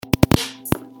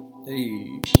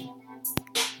Hey,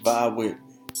 vibe with me,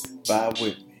 vibe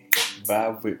with me,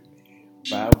 vibe with me,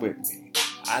 vibe with me.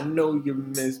 I know you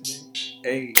miss me.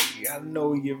 Hey, I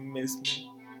know you miss me.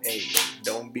 Hey,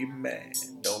 don't be mad,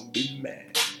 don't be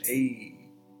mad. Hey,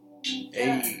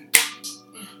 hey.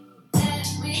 Let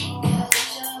me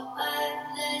catch your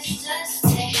eye. Let's just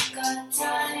take our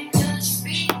time. Just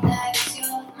relax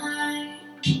your mind.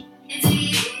 It's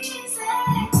easy.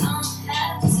 Don't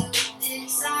have to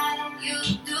decide. You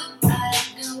do, I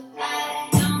do. I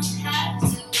don't have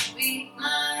to be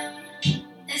mine.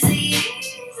 It's easy.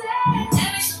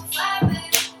 Let me so fly,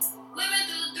 baby. We've been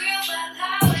through the 305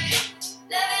 highway.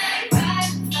 Living ain't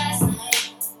right last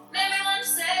night. Made me wanna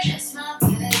say that's my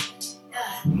bad.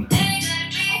 Yeah. Ain't gotta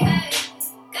be hey.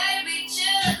 Gotta be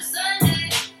chill like a Sunday.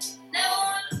 Never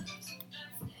wanna.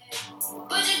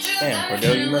 But you dream Damn, got me Cordell, you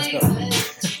feeling messed way up.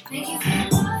 Make you feel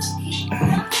lucky,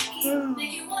 lucky.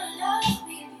 Make you wanna love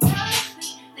me,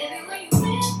 baby, when you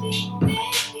with me,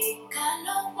 baby. Got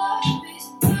no worries,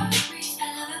 worries. I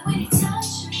love it when you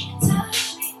touch me.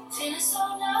 Feeling so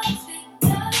lovely,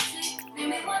 lovely. Make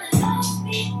me wanna love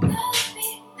me.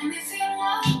 Let me feel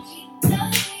lucky,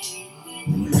 lucky.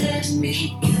 Let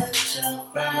me catch your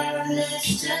vibe.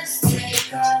 Let's just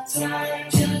take our time.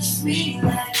 Just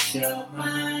relax your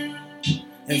mind.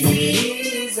 It's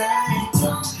easy,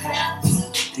 don't have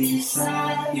to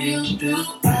decide. You do,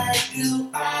 I do,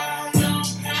 I don't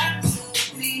have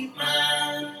to be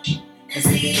mine. It's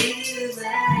easy,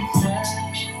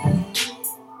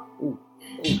 Ooh, ooh.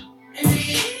 it's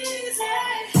easy.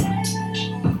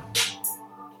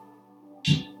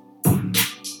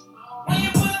 When you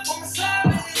pull up on my side,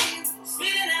 babe,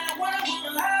 speeding out, I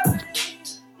wanna lie, babe.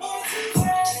 Moving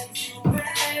too fast,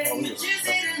 babe. Just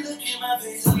take a look in my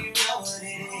face, so you know what it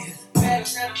is.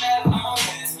 Matter, I'm getting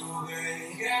no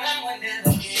way. Girl, I would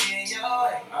never get in your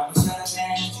way. I'm shut up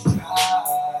and you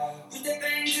try. Put that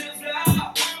thing to the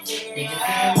floor. Make you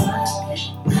feel lovely.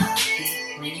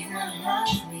 Make you wanna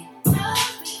love me.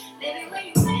 Baby, when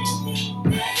you with me,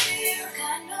 baby, you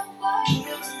got no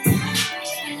worries. I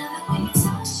love it when you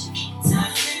touch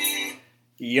me.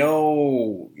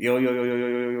 Yo,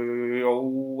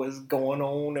 what's going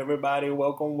on, everybody?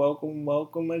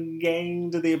 Welcome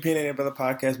again to the Opinionated Brother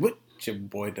Podcast with your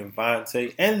boy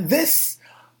Devontae. And this,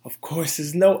 of course,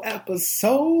 is no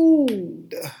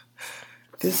episode.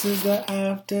 This is the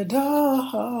After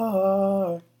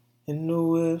Dark. And the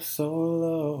whip so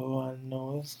low, I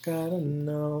know it's gotta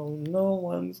know, no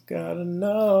one's gotta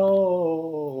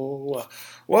know.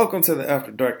 Welcome to the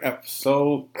After Dark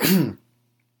episode.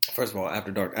 First of all,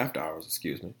 After Dark, After Hours,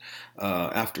 excuse me.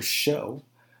 After Show,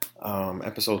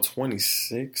 episode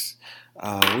 26.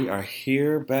 We are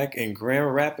here back in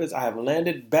Grand Rapids. I have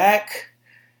landed back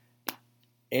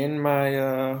in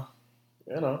my,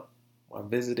 my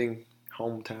visiting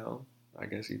hometown. I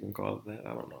guess you can call it that.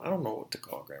 I don't know. I don't know what to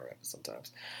call Grand Rapids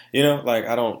sometimes. I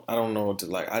don't know what to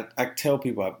like. I tell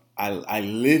people I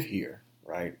live here,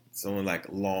 right? So in like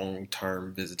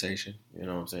long-term visitation, you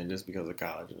know what I'm saying? Just because of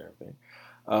college and everything.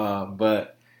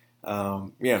 But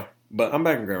I'm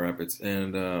back in Grand Rapids,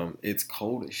 and it's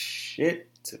cold as shit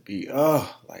to be.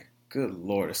 Good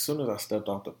Lord! As soon as I stepped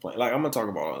off the plane, like I'm gonna talk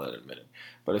about all that in a minute,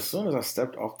 but as soon as I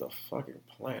stepped off the fucking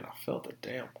plane, I felt the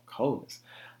damn coldness.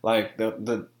 Like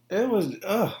it was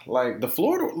like the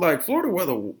Florida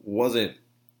weather wasn't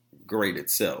great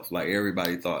itself. Like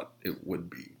everybody thought it would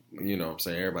be. You know what I'm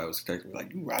saying? Everybody was texting me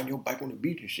like, you riding your bike on the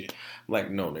beach and shit. I'm like,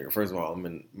 no, nigga. First of all, I'm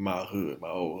in my hood, my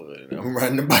old hood. And I'm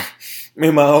riding the bike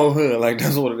in my old hood. Like,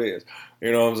 that's what it is.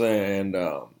 You know what I'm saying?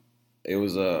 And it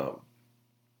was,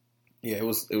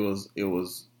 it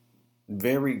was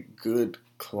very good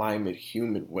climate,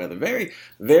 humid weather. Very,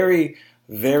 very,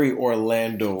 very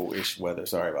Orlando-ish weather.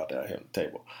 Sorry about that. I hit the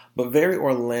table. But very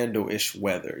Orlando-ish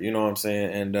weather. You know what I'm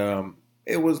saying? And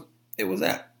it was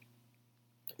that.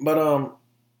 But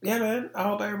yeah, man, I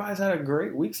hope everybody's had a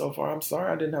great week so far. I'm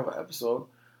sorry I didn't have an episode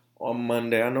on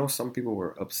Monday. I know some people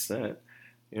were upset.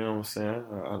 You know what I'm saying?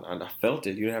 I felt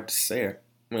it. You didn't have to say it.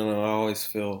 I always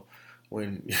feel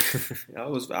when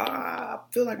I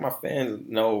feel like my fans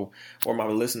know, or my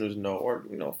listeners know, or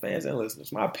fans and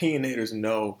listeners, my opinionators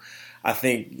know. I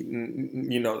think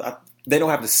they don't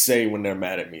have to say when they're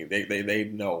mad at me. They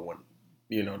know when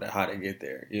how to get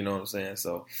there. You know what I'm saying?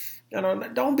 So.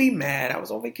 Don't be mad. I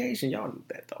was on vacation. Y'all knew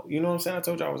that, though. You know what I'm saying? I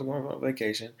told y'all I was going on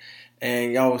vacation,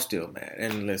 and y'all was still mad.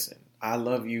 And listen, I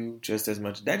love you just as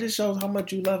much. That just shows how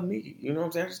much you love me. You know what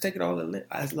I'm saying? I just take it all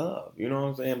as love. You know what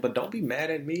I'm saying? But don't be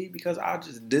mad at me because I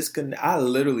just I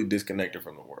literally disconnected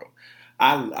from the world.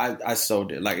 I so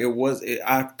did. Like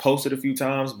I posted a few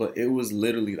times, but it was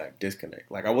literally like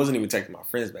disconnect. Like I wasn't even texting my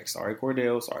friends back. Sorry,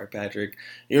 Cordell. Sorry, Patrick.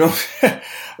 You know,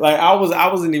 like I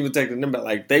wasn't even texting them back.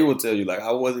 Like they will tell you, like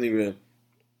I wasn't even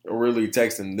really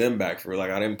texting them back for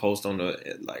like I didn't post on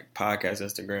the like podcast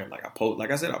Instagram. Like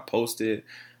like I said, I posted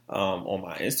on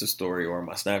my Insta story or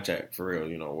my Snapchat for real.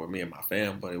 You know, with me and my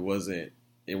fam, but it wasn't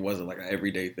like an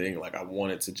everyday thing. Like I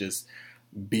wanted to just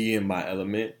be in my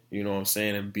element, you know what I'm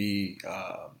saying, and be,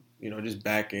 just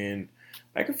back in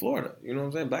Florida, you know what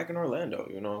I'm saying, back in Orlando,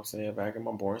 you know what I'm saying, back in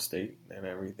my born state and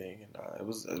everything. And it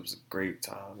was a great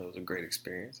time. It was a great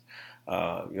experience.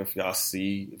 If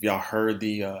y'all heard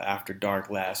the After Dark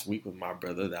last week with my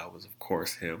brother, that was of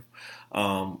course him.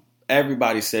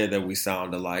 Everybody said that we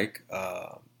sound alike.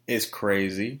 It's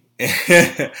crazy.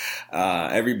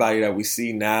 Everybody that we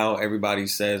see now, everybody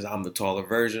says I'm the taller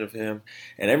version of him.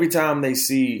 And every time they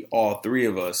see all three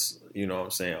of us, you know what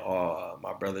I'm saying,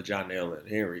 my brother Jonell and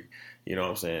Henry, you know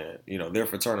what I'm saying, they're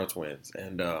fraternal twins.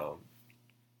 And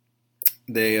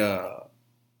they,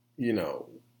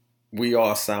 we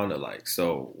all sound alike.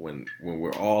 So when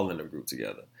we're all in a group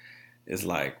together, it's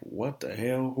like, what the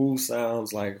hell? Who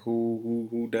sounds like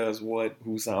who does what?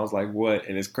 Who sounds like what?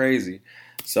 And it's crazy.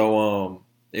 So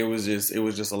it was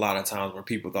just a lot of times where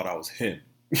people thought I was him.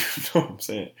 You know what I'm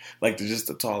saying? Like just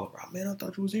the taller, man, I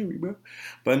thought you was Henry, bro.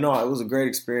 But no, it was a great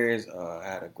experience. I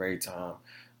had a great time.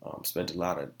 Spent a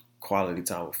lot of quality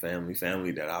time with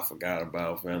family that I forgot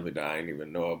about, family that I didn't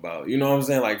even know about. You know what I'm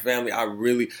saying? Like family, I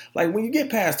really like when you get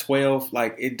past 12,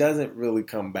 like it doesn't really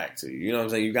come back to you. You know what I'm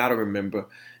saying? You got to remember.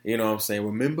 You know what I'm saying?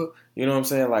 Remember? You know what I'm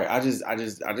saying? Like I just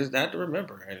had to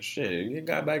remember and shit. It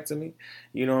got back to me.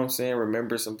 You know what I'm saying?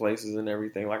 Remember some places and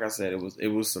everything. Like I said, it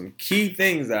was some key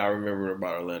things that I remembered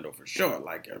about Orlando for sure.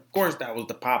 Like of course that was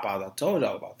the Popeyes. I told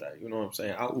y'all about that. You know what I'm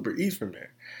saying? I'll Uber Eats from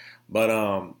there. But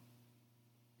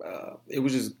it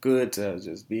was just good to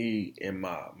just be in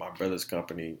my brother's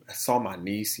company. I saw my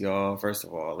niece, y'all. First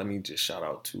of all, let me just shout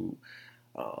out to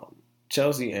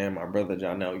Chelsea and my brother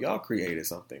Jonell. Y'all created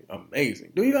something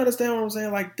amazing. Do you understand what I'm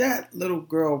saying? Like that little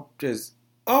girl just,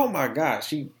 oh my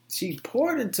gosh, she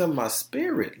poured into my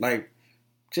spirit. Like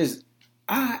just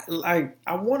I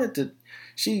wanted to.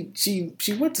 She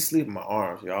went to sleep in my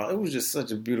arms, y'all. It was just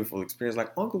such a beautiful experience.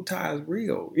 Like Uncle Ty is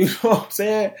real, you know what I'm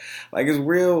saying? Like it's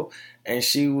real, and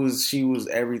she was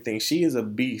everything. She is a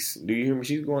beast. Do you hear me?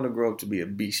 She's going to grow up to be a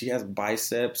beast. She has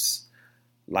biceps,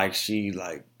 like she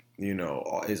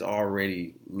is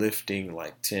already lifting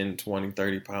like 10, 20,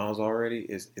 30 pounds already.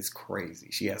 It's crazy.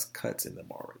 She has cuts in them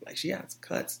already. Like she has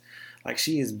cuts. Like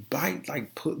she is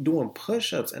doing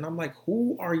push-ups, and I'm like,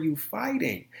 who are you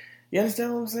fighting? You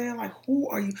understand what I'm saying? Like, who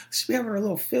are you? She be having her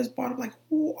little fist ball. I'm like,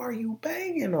 who are you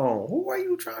banging on? Who are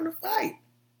you trying to fight?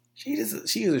 She is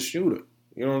a shooter.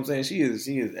 You know what I'm saying? She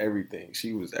is everything.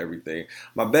 She was everything.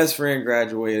 My best friend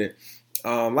graduated.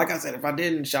 Like I said, if I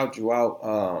didn't shout you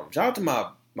out, shout out to my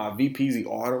VPZ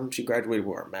Autumn. She graduated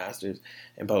with her master's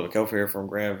in public health here from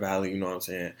Grand Valley. You know what I'm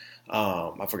saying?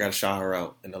 I forgot to shout her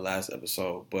out in the last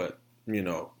episode, but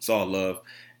it's all love.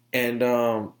 And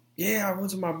I went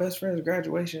to my best friend's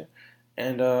graduation,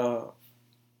 and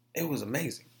it was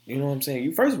amazing. You know what I'm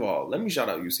saying? First of all, let me shout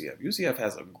out UCF. UCF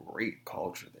has a great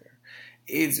culture there.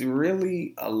 It's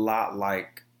really a lot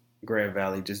like Grand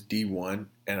Valley, just D1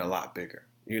 and a lot bigger.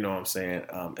 You know what I'm saying?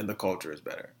 And the culture is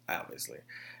better, obviously.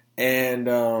 And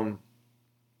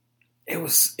it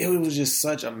was just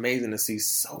such amazing to see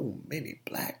so many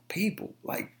black people,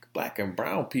 like black and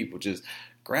brown people, just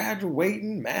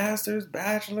graduating, masters,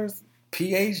 bachelors,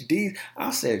 PhDs.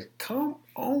 I said, come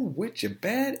on with your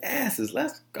bad asses.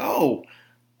 Let's go.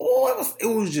 Oh, it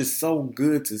was just so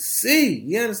good to see.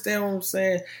 You understand what I'm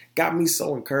saying? Got me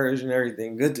so encouraged and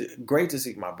everything. Great to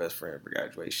see my best friend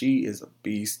graduate. She is a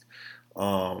beast.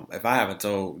 If I haven't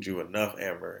told you enough,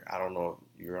 Amber, I don't know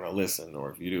if you're gonna listen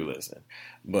or if you do listen,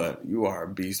 but you are a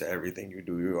beast at everything you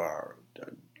do. You are a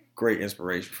great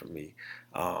inspiration for me.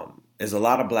 There's a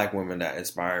lot of black women that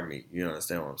inspire me. You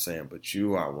understand what I'm saying? But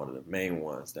you are one of the main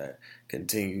ones that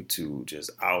continue to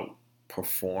just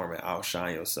outperform and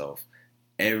outshine yourself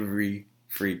every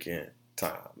freaking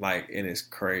time. Like, and it's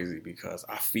crazy because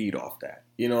I feed off that.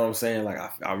 You know what I'm saying? Like,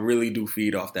 I really do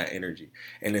feed off that energy.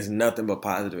 And it's nothing but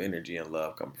positive energy and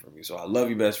love coming from you. So I love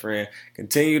you, best friend.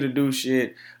 Continue to do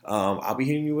shit. I'll be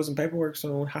hitting you with some paperwork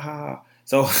soon. Ha ha ha.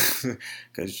 So,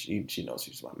 because she knows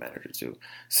she's my manager too.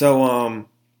 So,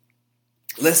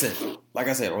 listen, like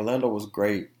I said, Orlando was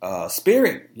great.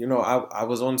 Spirit, I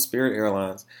was on Spirit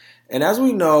Airlines. And as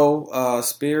we know,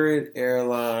 Spirit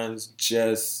Airlines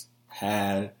just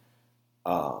had,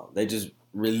 they just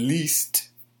released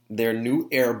their new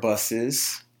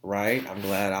Airbuses. right? I'm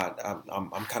glad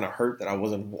I'm kind of hurt that I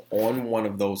wasn't on one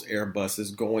of those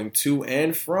Airbuses going to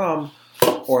and from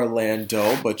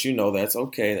Orlando, but that's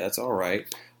okay. That's all right.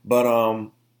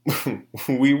 But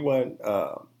we went.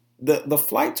 The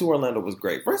flight to Orlando was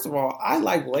great. First of all, I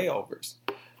like layovers,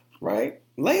 right?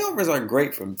 Layovers are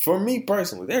great for me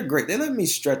personally. They're great. They let me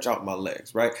stretch out my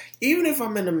legs, right? Even if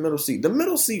I'm in the middle seat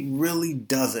really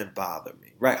doesn't bother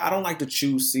me, right? I don't like to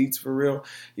choose seats for real.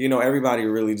 Everybody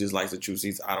really just likes to choose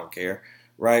seats. I don't care,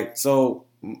 right? So,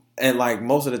 and like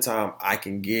most of the time, I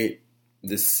can get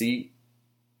the seat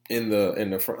in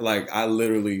the front. Like I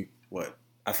literally,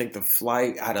 I think the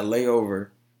flight, I had a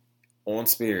layover on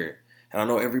Spirit. And I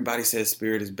know everybody says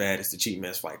Spirit is bad. It's the cheap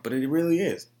man's flight. But it really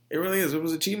is. It really is. It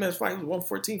was a cheap man's flight. It was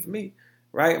 114 for me,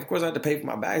 right? Of course, I had to pay for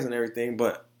my bags and everything,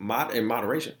 but in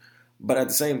moderation. But at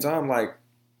the same time, like,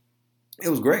 it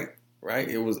was great, right?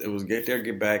 It was get there,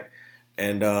 get back.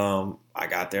 And I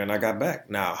got there and I got back.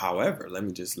 Now, however, let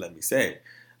me say,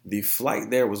 the flight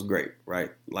there was great,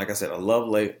 right? Like I said, I love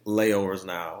layovers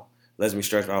now. Lets me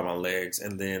stretch out my legs,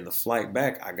 and then the flight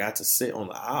back, I got to sit on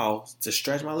the aisle to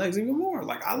stretch my legs even more.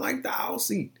 Like I like the aisle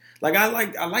seat. Like I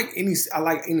like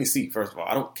any seat. First of all,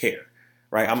 I don't care,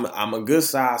 right? I'm a good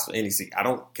size for any seat. I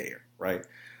don't care, right?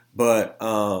 But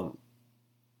and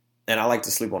I like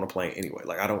to sleep on a plane anyway.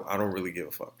 Like I don't really give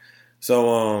a fuck.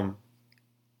 So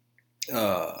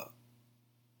what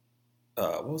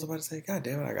was I about to say? God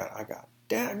damn it, God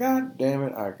damn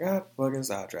it, I got fucking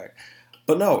sidetracked.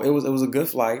 But no, it was a good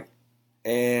flight.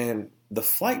 And the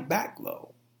flight back,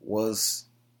 though, was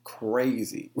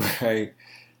crazy, right?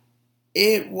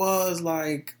 It was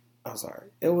like, I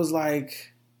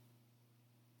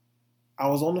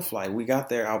was on the flight. We got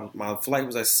there. My flight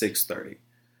was at 6:30.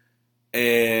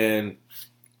 And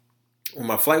when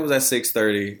my flight was at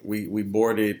 6:30, we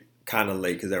boarded kind of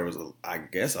late because there was, I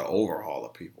guess, an overhaul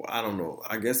of people. I don't know.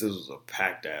 I guess this was a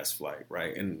packed-ass flight,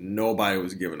 right? And nobody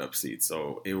was giving up seats.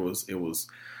 So it was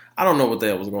I don't know what the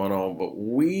hell was going on, but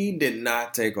we did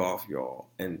not take off, y'all,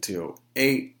 until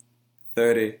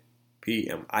 8:30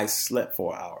 p.m. I slept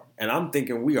for an hour, and I'm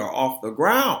thinking we are off the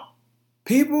ground.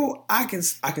 People, I can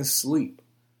sleep,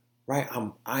 right?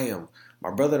 I am.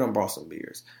 My brother done brought some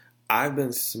beers. I've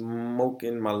been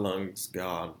smoking, my lungs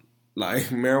gone. Like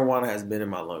marijuana has been in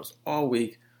my lungs all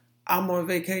week. I'm on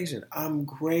vacation. I'm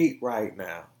great right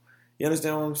now. You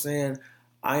understand what I'm saying?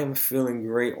 I am feeling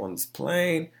great on this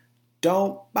plane.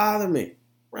 Don't bother me,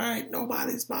 right?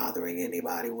 Nobody's bothering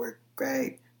anybody. We're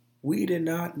great. We did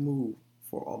not move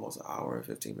for almost an hour and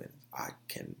 15 minutes. I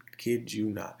can kid you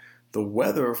not. The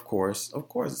weather, of course,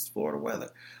 it's Florida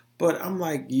weather. But I'm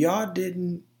like, y'all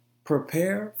didn't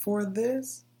prepare for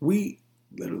this? We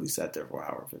literally sat there for an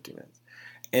hour and 15 minutes.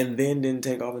 And then didn't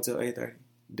take off until 8:30.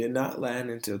 Did not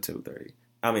land until 2:30.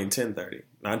 I mean 10:30.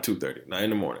 Not 2:30. Not in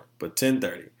the morning, but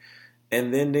 10:30.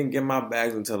 And then didn't get my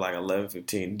bags until like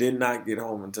 11:15. Did not get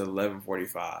home until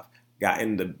 11:45. Got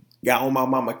on my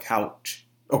mama couch.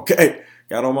 Okay,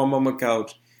 got on my mama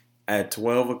couch at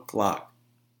 12 o'clock.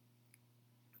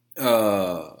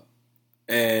 What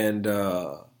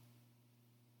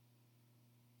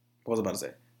was I about to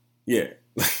say? Yeah,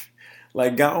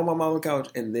 like got on my mama couch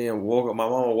and then woke up. My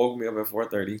mama woke me up at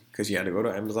 4:30 because she had to go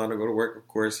to Amazon to go to work. Of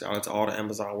course, shout out to all the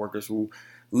Amazon workers who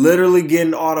literally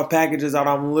getting all the packages out.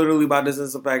 I'm literally about to send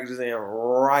some packages in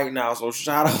right now. So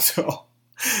shout out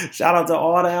to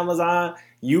all the Amazon,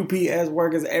 UPS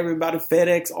workers, everybody,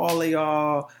 FedEx, all of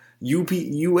y'all,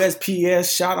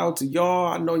 USPS. Shout out to y'all.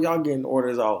 I know y'all getting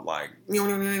orders out like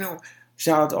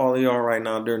shout out to all of y'all right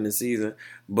now during the season.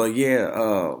 But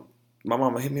yeah, my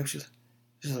mama hit me up. She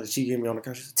gave me on the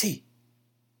couch. She said,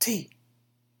 T.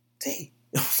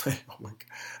 I was like, oh my God.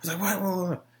 I was like,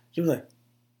 what? She was like,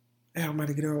 hey, I'm about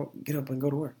to get up and go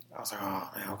to work. I was like, oh,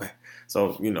 man, okay.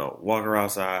 So, walk her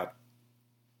outside,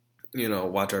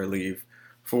 watch her leave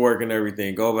for work and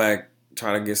everything, go back,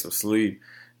 try to get some sleep,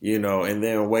 and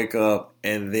then wake up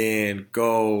and then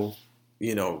go,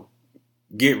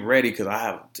 get ready because I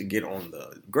have to get on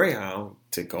the Greyhound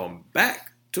to come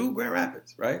back to Grand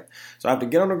Rapids, right? So I have to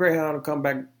get on the Greyhound and come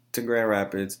back to Grand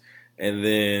Rapids. And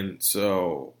then,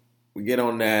 so we get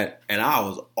on that, and I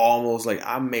was almost like,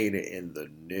 I made it in the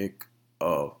nick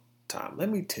of time. Let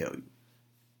me tell you,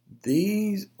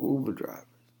 these Uber drivers, oh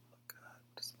my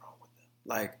God, what is wrong with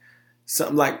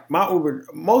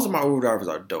them? Most of my Uber drivers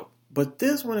are dope, but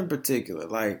this one in particular,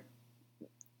 like,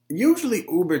 usually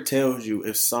Uber tells you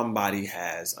if somebody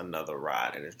has another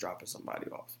ride and is dropping somebody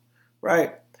off,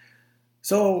 right?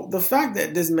 So the fact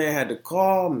that this man had to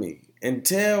call me and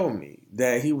tell me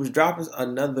that he was dropping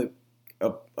another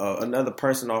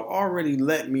person off already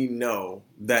let me know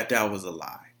that was a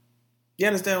lie. You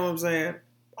understand what I'm saying?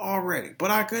 already.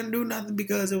 But I couldn't do nothing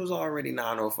because it was already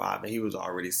 9:05 and he was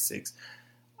already 6,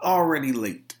 already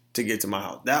late to get to my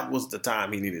house. That was the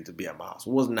time he needed to be at my house.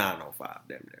 It was 9:05.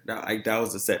 Damn near. That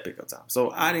was the set pickup time.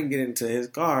 So I didn't get into his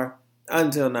car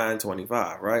until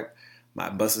 9:25, right? My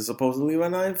bus is supposed to leave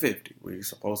at 9:50. We were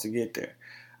supposed to get there.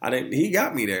 He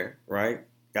got me there, right?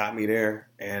 Got me there,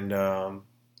 and I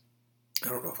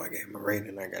don't know if I gave him a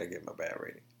rating. I gotta give him a bad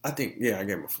rating. I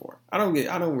gave him a 4. I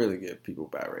don't really give people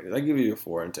bad ratings. I give you a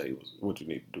 4 and tell you what you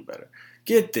need to do better.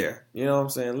 Get there. You know what I'm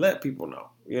saying? Let people know.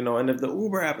 You know, and if the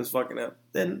Uber app is fucking up,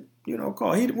 then, you know,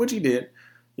 call. Which he did.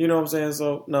 You know what I'm saying?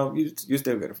 So, no, you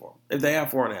still get a 4. If they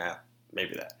have 4.5,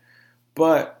 maybe that.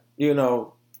 But, you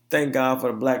know, thank God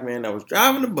for the black man that was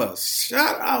driving the bus.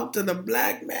 Shout out to the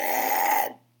black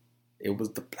man. It was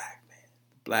the black man.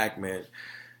 The black man.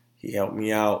 He helped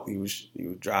me out. He was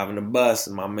driving the bus,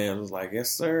 and my man was like,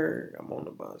 "Yes, sir. I'm on the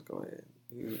bus. Go ahead."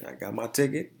 I got my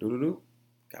ticket.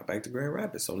 Got back to Grand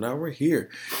Rapids. So now we're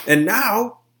here. And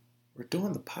now we're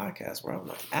doing the podcast where I'm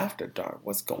like, After Dark.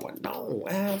 What's going on?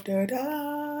 After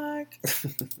Dark.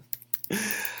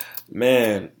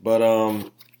 Man, but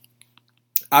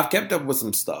I've kept up with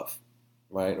some stuff,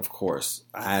 right? Of course,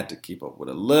 I had to keep up with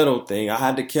a little thing. I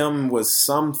had to come with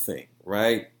something,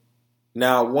 right?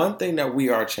 Now, one thing that we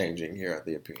are changing here at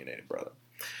the Opinionated Brother.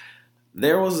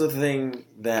 There was a thing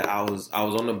that I was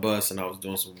on the bus and I was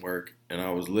doing some work and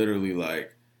I was literally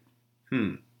like,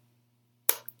 the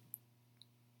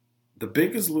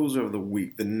biggest loser of the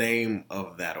week, the name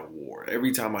of that award.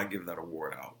 Every time I give that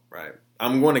award out, right?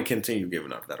 I'm going to continue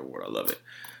giving out that award. I love it.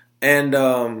 And,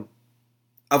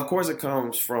 of course, it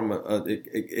comes from,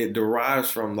 it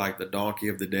derives from like the donkey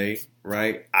of the day,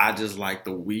 right? I just like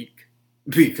the week.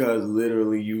 Because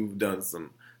literally you've done some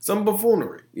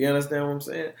buffoonery. You understand what I'm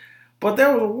saying? But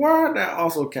there was a word that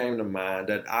also came to mind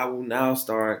that I will now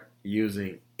start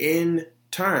using in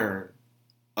turn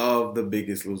of the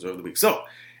biggest loser of the week. So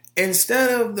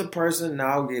instead of the person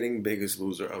now getting biggest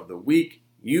loser of the week,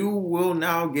 you will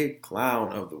now get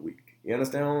clown of the week. You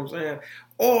understand what I'm saying?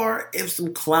 Or if some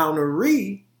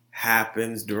clownery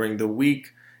happens during the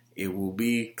week, it will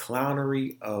be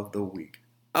clownery of the week.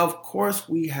 Of course,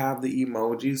 we have the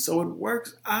emojis, so it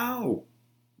works out.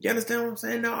 You understand what I'm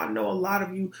saying? Now, I know a lot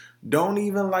of you don't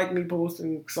even like me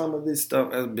posting some of this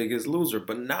stuff as biggest loser,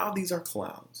 but now these are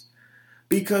clowns.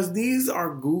 Because these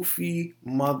are goofy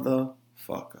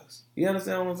motherfuckers. You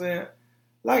understand what I'm saying?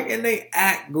 Like, and they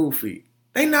act goofy.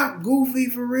 They not goofy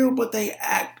for real, but they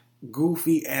act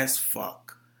goofy as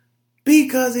fuck.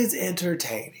 Because it's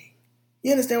entertaining.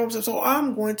 You understand what I'm saying? So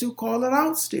I'm going to call it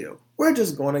out still. We're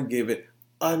just going to give it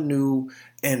a new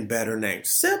and better name.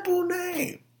 Simple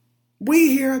name.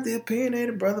 We here at the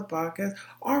Opinionated Brother Podcast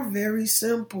are very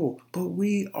simple, but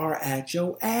we are at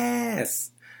your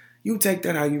ass. You take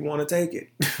that how you want to take it.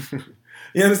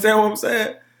 You understand what I'm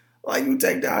saying? Like, you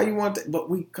take that how you want to, but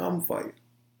we come for you,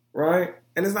 right?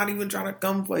 And it's not even trying to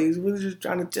come for you. We're just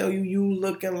trying to tell you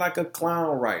looking like a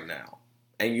clown right now.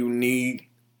 And you need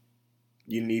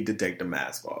to take the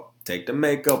mask off. Take the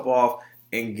makeup off.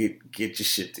 And get your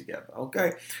shit together,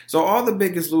 okay? So all the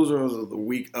biggest losers of the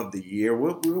week of the year,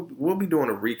 we'll be doing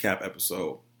a recap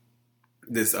episode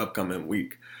this upcoming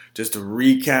week, just to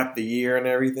recap the year and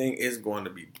everything. It's going to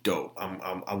be dope.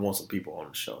 I want some people on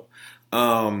the show,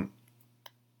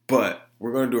 but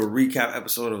we're going to do a recap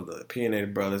episode of the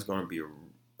Opinionated Brother. It's going to be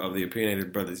of the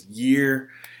Opinionated Brothers year.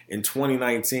 In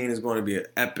 2019 is going to be an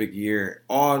epic year.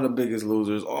 All the biggest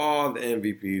losers, all the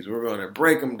MVPs. We're going to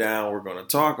break them down. We're going to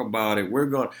talk about it.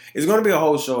 It's going to be a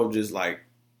whole show of just like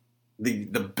the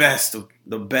best of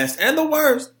the best and the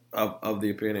worst of the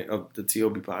opinion of the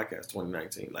T.O.B. podcast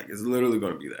 2019. Like, it's literally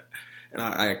going to be that. And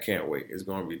I can't wait. It's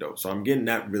going to be dope. So I'm getting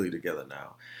that really together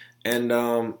now. And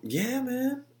yeah,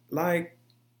 man, like,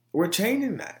 we're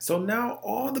changing that. So now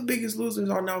all the biggest losers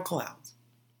are now clowns.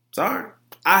 Sorry.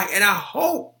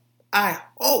 I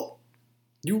hope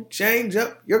you change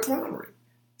up your clownery.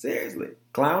 Seriously.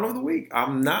 Clown of the week.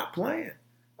 I'm not playing.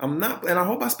 And I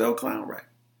hope I spell clown right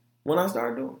when I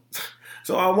start doing it.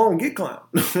 So I won't get clown.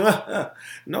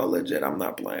 No, legit, I'm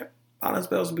not playing. I done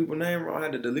spelled some people's name wrong. I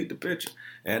had to delete the picture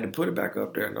and had to put it back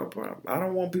up there. No problem. I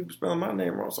don't want people spelling my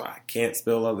name wrong, so I can't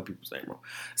spell other people's name wrong.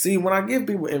 See, when I give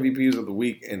people MVPs of the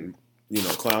week and, you know,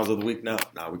 clowns of the week, now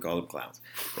we call them clowns,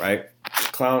 right?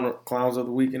 Clowns of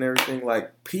the week and everything.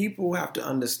 Like, people have to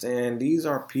understand these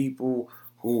are people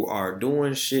who are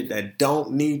doing shit that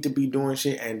don't need to be doing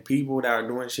shit, and people that are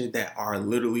doing shit that are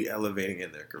literally elevating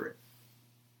in their career.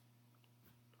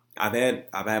 I've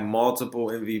had multiple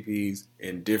MVPs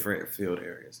in different field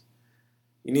areas.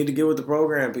 You need to get with the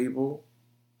program, people.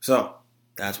 So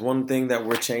that's one thing that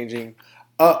we're changing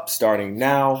up starting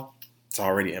now. It's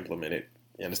already implemented.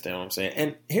 You understand what I'm saying?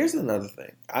 And here's another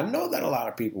thing. I know that a lot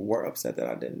of people were upset that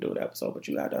I didn't do an episode, but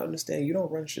you got to understand, you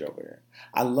don't run shit over here.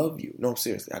 I love you. No,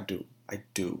 seriously, I do.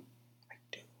 Seriously.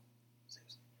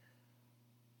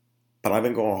 But I've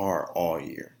been going hard all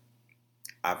year.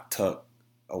 I've took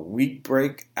a week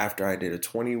break after I did a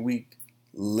 20-week,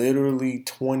 literally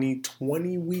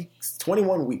 21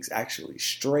 weeks actually,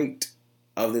 straight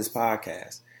of this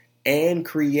podcast and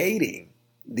creating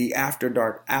the After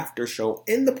Dark After Show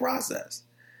in the process.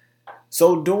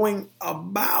 So doing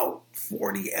about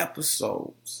 40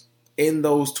 episodes in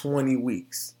those 20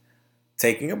 weeks,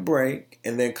 taking a break,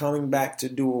 and then coming back to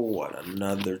do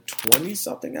another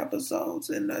 20-something episodes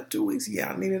in 2 weeks.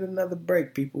 Yeah, I needed another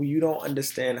break, people. You don't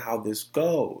understand how this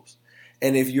goes.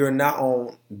 And if you're not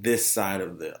on this side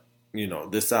of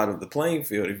the playing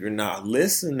field, if you're not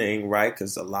listening, right?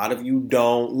 Because a lot of you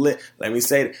don't let me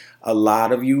say it, a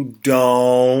lot of you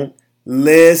don't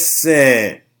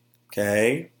listen.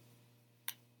 Okay?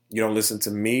 You don't listen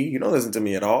to me. You don't listen to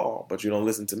me at all. But you don't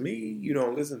listen to me. You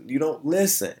don't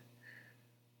listen.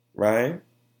 Right?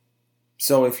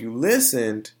 So if you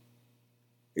listened,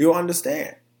 you'll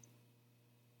understand.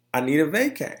 I need a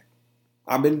vacay.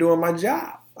 I've been doing my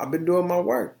job. I've been doing my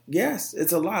work. Yes,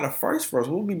 it's a lot of firsts for us.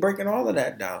 We'll be breaking all of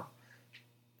that down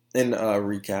in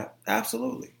recap.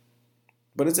 Absolutely.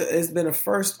 But it's been a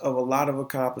first of a lot of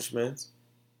accomplishments.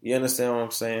 You understand what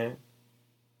I'm saying?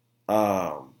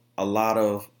 A lot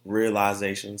of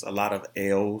realizations, a lot of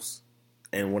L's.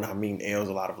 And when I mean L's,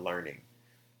 a lot of learning.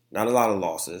 Not a lot of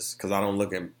losses, because I don't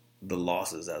look at the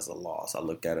losses as a loss. I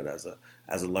look at it as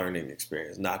a learning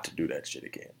experience, not to do that shit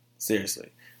again.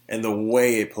 Seriously. And the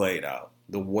way it played out,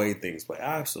 the way things play,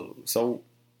 absolutely. So,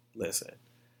 listen,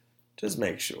 just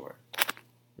make sure.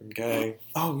 Okay?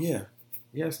 Oh, yeah.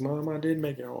 Yes, Mom, I did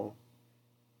make it home.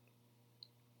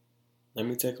 Let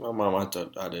me text my mom. I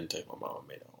didn't text my mom. I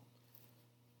made it home.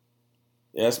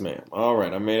 Yes, ma'am. All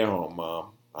right, I made it home,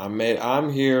 Mom.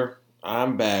 I'm here.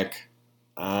 I'm back.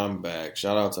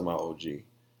 Shout out to my OG.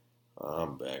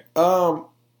 I'm back.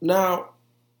 Now,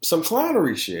 some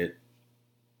clownery shit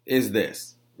is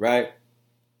this, right?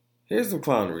 Here's some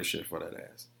clownery shit for that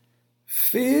ass.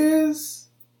 Fizz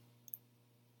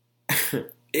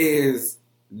is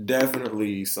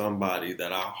definitely somebody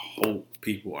that I hope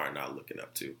people are not looking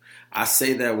up to. I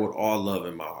say that with all love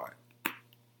in my heart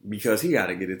because he got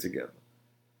to get it together.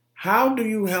 How do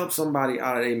you help somebody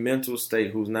out of a mental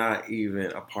state who's not even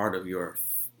a part of your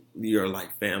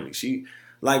like family?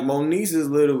 Moniece is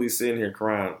literally sitting here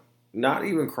crying, not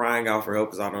even crying out for help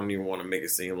because I don't even want to make it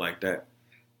seem like that.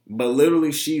 But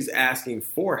literally she's asking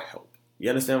for help. You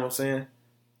understand what I'm saying?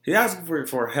 She's asking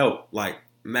for help, like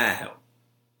mad help.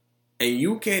 And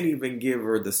you can't even give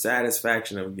her the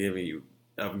satisfaction of giving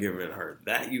her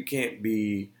that. You can't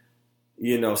be,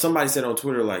 somebody said on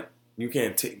Twitter, like, you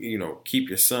can't, keep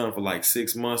your son for like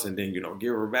 6 months and then,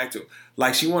 give her back to,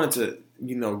 like, she wanted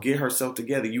to, get herself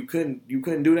together. You couldn't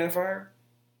do that for her?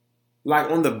 Like,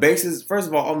 first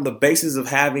of all, on the basis of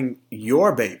having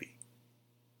your baby.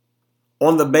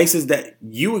 On the basis that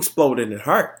you exploded in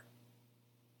her.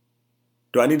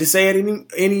 Do I need to say it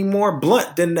any more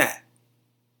blunt than that?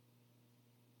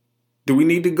 Do we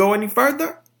need to go any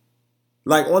further?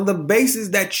 Like, on the basis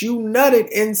that you nutted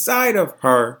inside of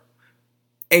her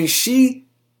and she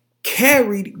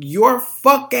carried your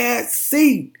fuck ass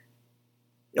seed.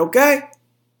 Okay?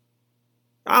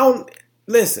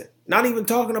 Listen, not even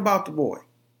talking about the boy.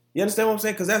 You understand what I'm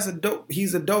saying? Because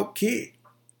he's a dope kid.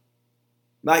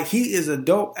 Like, he is a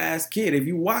dope ass kid. If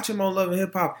you watch him on Love and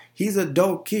Hip Hop, he's a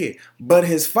dope kid. But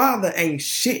his father ain't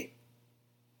shit.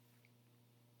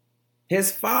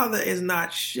 His father is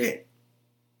not shit.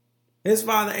 His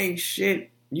father ain't shit.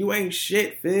 You ain't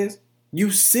shit, Fizz. You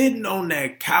sitting on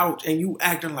that couch and you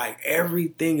acting like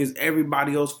everything is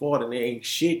everybody else's fault and there ain't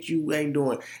shit you ain't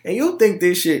doing. And you think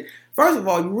this shit, first of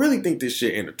all, you really think this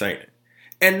shit entertaining.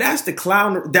 And that's the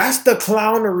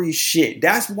clownery shit.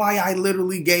 That's why I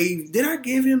literally did I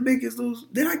give him Biggest Loser?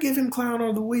 Did I give him Clown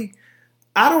of the Week?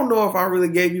 I don't know if I really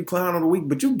gave you Clown of the Week,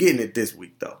 but you getting it this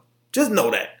week though. Just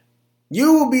know that.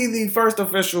 You will be the first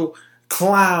official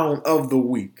Clown of the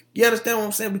Week. You understand what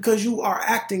I'm saying? Because you are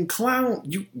acting clown.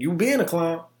 You being a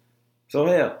clown. So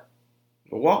hell,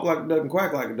 walk like a duck and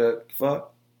quack like a duck.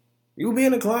 Fuck. You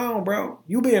being a clown, bro.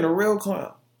 You being a real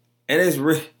clown. And it's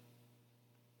real.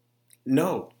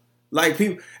 No. Like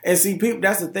people, that's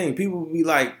the thing. People will be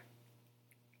like,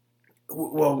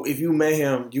 well, if you met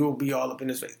him, you will be all up in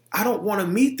his face. I don't want to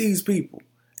meet these people.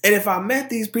 And if I met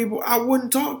these people, I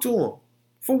wouldn't talk to them.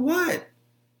 For what?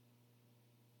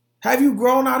 Have you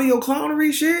grown out of your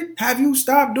clownery shit? Have you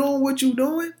stopped doing what you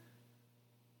doing?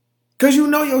 Cause you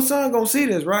know your son gonna see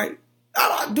this, right?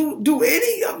 Do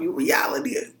any of you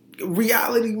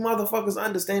reality motherfuckers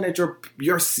understand that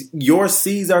your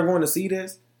seeds are going to see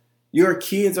this? Your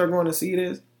kids are going to see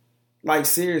this? Like,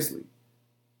 seriously.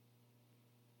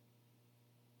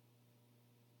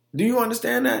 Do you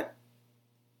understand that?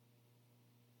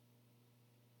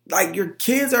 Like, your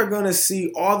kids are going to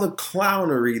see all the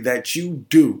clownery that you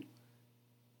do.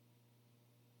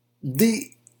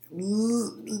 The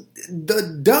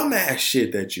dumbass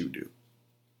shit that you do.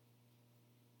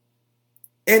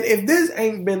 And if this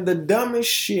ain't been the dumbest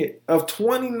shit of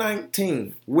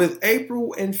 2019 with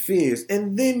April and Fizz,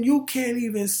 and then you can't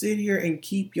even sit here and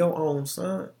keep your own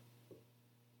son.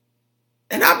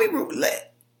 And I'm the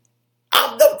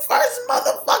first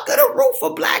motherfucker to root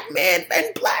for black men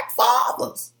and black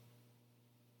fathers.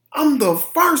 I'm the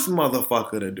first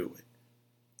motherfucker to do it.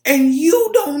 And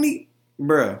you don't need,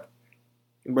 bruh,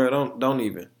 don't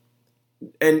even.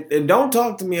 And don't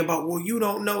talk to me about, well, you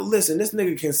don't know. Listen, this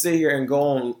nigga can sit here and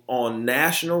go on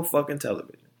national fucking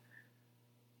television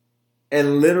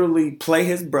and literally play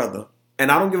his brother.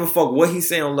 And I don't give a fuck what he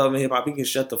say on Love and Hip Hop. He can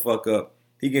shut the fuck up.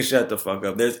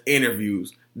 There's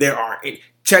interviews.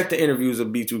 Check the interviews of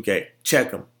B2K. Check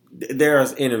them.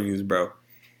 There's interviews, bro.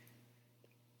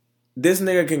 This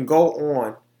nigga can go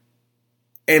on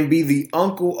and be the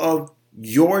uncle of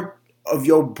your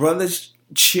brother's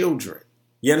children.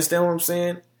 You understand what I'm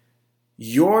saying?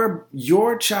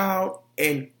 Your child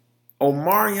and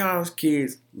Omarion's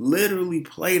kids literally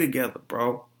play together,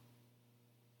 bro.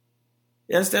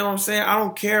 You understand what I'm saying? I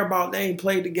don't care about they ain't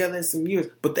played together in some years,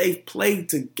 but they've played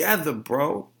together,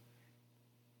 bro.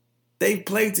 They've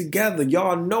played together.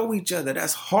 Y'all know each other.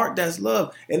 That's heart, that's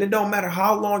love. And it don't matter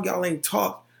how long y'all ain't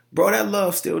talked, bro, that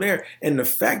love's still there. And the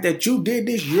fact that you did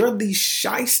this, you're the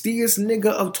shiestiest nigga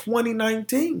of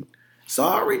 2019.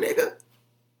 Sorry, nigga.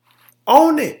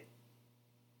 Own it.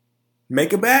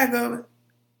 Make a bag of it.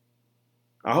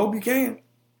 I hope you can.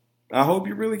 I hope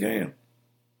you really can.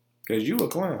 Because you a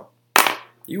clown.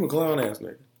 You a clown ass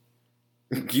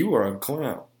nigga. You are a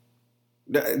clown.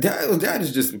 That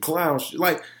is just a clown shit.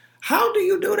 Like, how do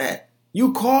you do that?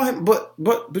 You call him, but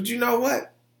you know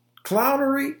what?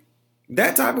 Clownery,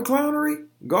 that type of clownery,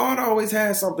 God always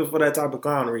has something for that type of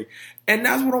clownery. And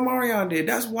that's what Omarion did.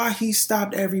 That's why he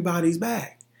stopped everybody's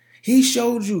bag. He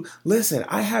showed you, listen,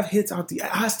 I have hits out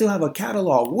I still have a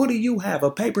catalog. What do you have? A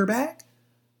paperback?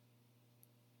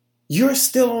 You're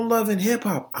still on Love and Hip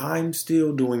Hop. I'm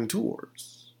still doing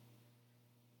tours.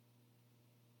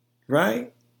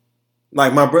 Right?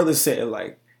 Like my brother said,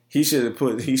 like, he should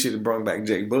have brought back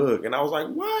J Bug. And I was like,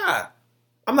 why?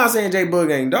 I'm not saying J Bug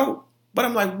ain't dope. But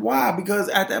I'm like, why? Because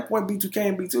at that point, B2K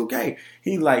and B2K.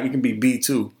 He like, it can be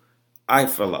B2. I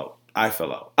fell out. I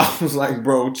was like,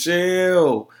 bro,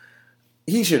 chill.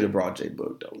 He should have brought J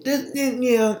Book though.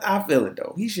 Yeah, I feel it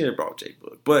though. He should have brought J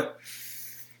Book, but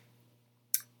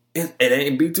it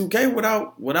ain't B2K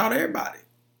without everybody.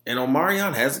 And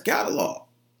Omarion has a catalog,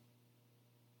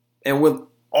 and with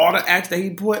all the acts that he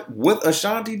put with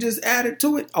Ashanti just added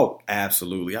to it. Oh,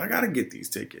 absolutely! I gotta get these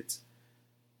tickets.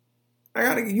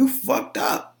 You fucked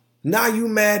up. Now you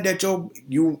mad that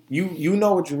you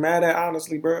know what you're mad at,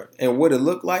 honestly, bro, and what it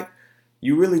looked like.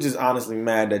 You really just honestly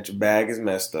mad that your bag is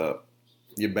messed up.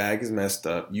 Your bag is messed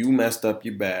up. You messed up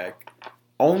your bag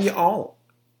on your own,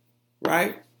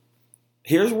 right?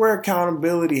 Here's where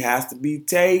accountability has to be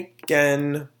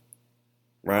taken,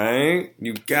 right?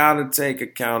 You gotta take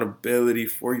accountability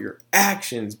for your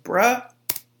actions, bruh.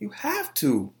 You have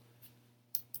to.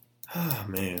 Oh,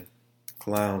 man.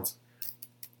 Clowns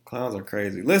are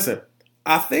crazy. Listen,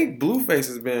 I think Blueface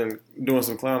has been doing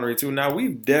some clownery too. Now,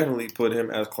 we've definitely put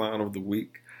him as Clown of the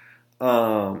Week.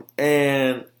 And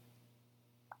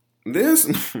this,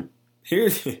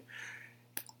 here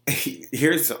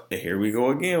we go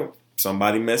again.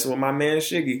 Somebody messing with my man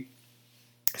Shiggy.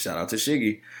 Shout out to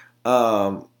Shiggy.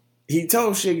 He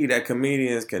told Shiggy that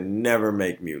comedians can never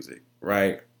make music,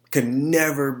 right? Can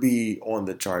never be on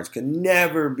the charts. Can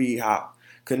never be hot.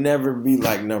 Could never be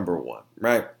like number one,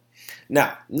 right?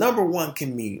 Now, number one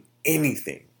can mean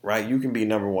anything, right? You can be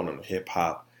number one on the hip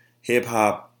hop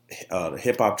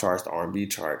charts, the R&B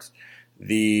charts.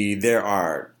 There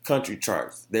are country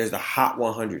charts. There's the Hot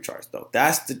 100 charts, though.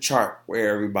 That's the chart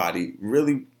where everybody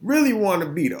really, really want to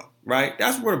be, though, right?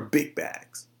 That's where the big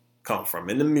bags come from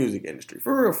in the music industry,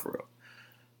 for real.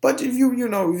 But if you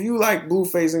like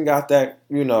Blueface and got that,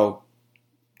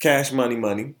 cash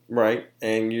money, right?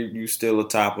 And you still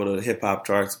atop of the hip hop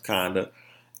charts, kinda,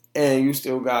 and you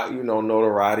still got,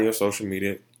 notoriety or social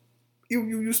media,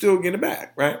 you still get it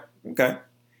back, right? Okay.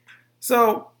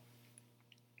 So,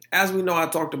 as we know, I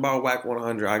talked about Whack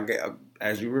 100.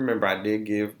 as you remember, I did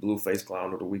give Blueface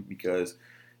Clown of the Week because,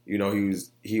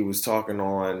 he was talking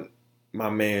on my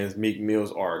man's Meek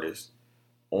Mill's artist,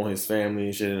 on his family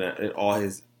and shit, and all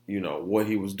his, what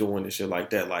he was doing and shit like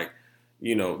that. Like,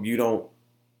 you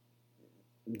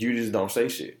just don't say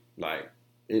shit. Like,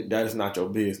 that is not your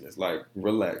business. Like,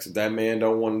 relax. If that man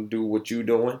don't want to do what you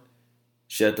doing,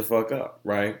 shut the fuck up,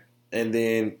 right? And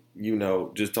then,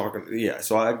 just talking, yeah.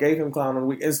 So I gave him Clown of the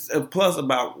Week. It's plus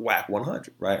about Whack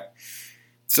 100, right?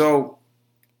 So,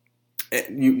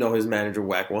 his manager,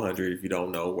 Whack 100, if you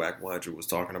don't know, Whack 100 was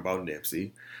talking about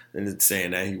Nipsey and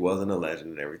saying that he wasn't a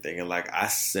legend and everything. And like I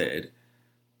said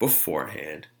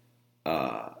beforehand,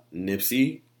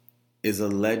 Nipsey is a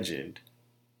legend,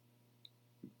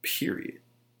 period.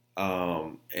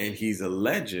 And he's a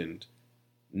legend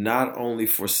not only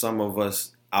for some of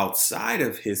us outside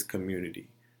of his community,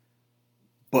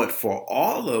 but for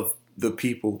all of the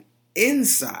people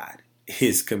inside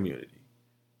his community.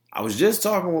 I was just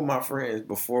talking with my friends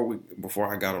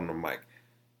before I got on the mic.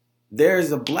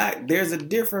 There's a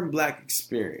different black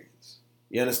experience.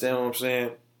 You understand what I'm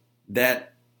saying?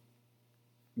 That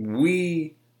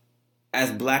we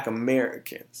as black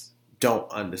Americans don't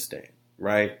understand,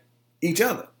 right? Each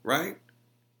other, right?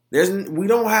 We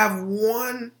don't have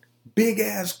one big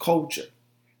ass culture.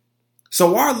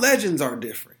 So our legends are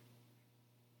different.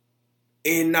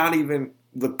 And not even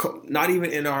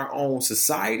in our own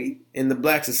society, in the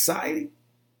black society,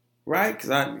 right? Because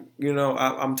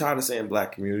I'm tired of saying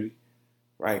black community,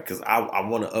 right? Because I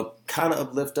want to kind of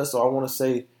uplift us, so I want to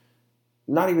say,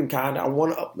 not even kind of, I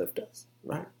want to uplift us,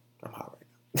 right? I'm hot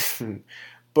right now.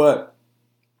 But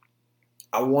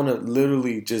I want to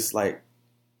literally just like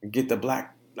get the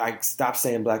black, like stop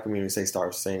saying black community,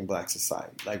 start saying black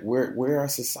society. Like we're our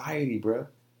society, bro.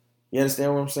 You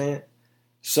understand what I'm saying?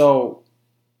 So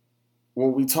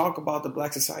when we talk about the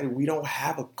black society, we don't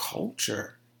have a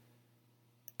culture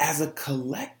as a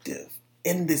collective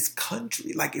in this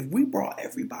country. Like if we brought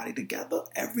everybody together,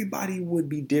 everybody would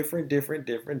be different.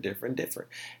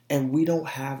 And we don't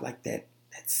have like that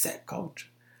set culture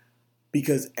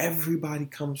because everybody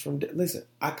comes from, listen,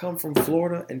 I come from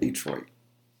Florida and Detroit.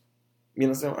 You know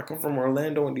what I'm saying? I come from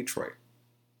Orlando and Detroit.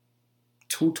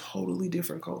 Two totally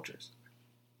different cultures,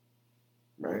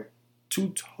 right?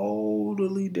 Two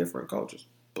totally different cultures.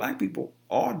 Black people,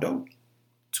 all dope.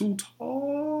 Two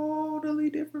totally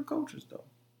different cultures, though.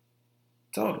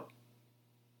 Totally.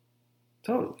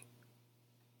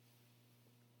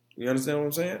 You understand what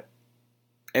I'm saying?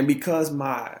 And because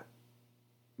my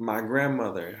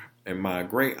grandmother and my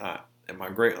great aunt and my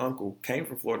great uncle came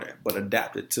from Florida, but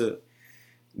adapted to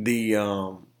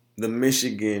the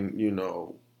Michigan,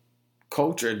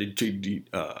 culture,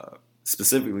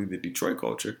 specifically the Detroit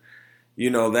culture.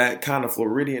 That kind of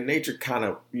Floridian nature kind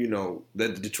of, the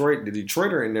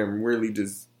Detroiter in them really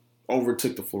just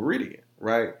overtook the Floridian,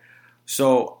 right?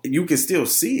 So you can still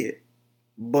see it,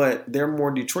 but they're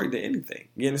more Detroit than anything.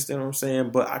 You understand what I'm saying?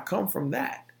 But I come from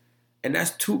that. And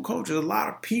that's two cultures. A lot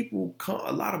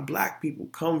of black people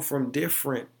come from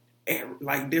different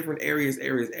areas.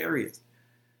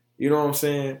 You know what I'm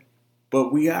saying?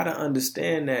 But we got to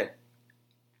understand that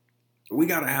we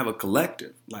got to have a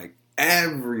collective, like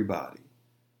everybody.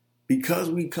 Because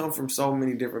we come from so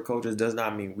many different cultures does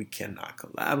not mean we cannot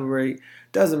collaborate.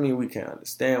 Doesn't mean we can't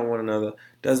understand one another.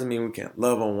 Doesn't mean we can't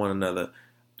love on one another.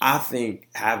 I think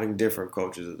having different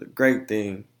cultures is a great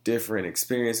thing. Different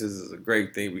experiences is a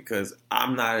great thing because I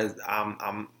don't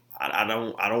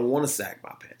want to sag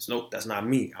my pants. Nope, that's not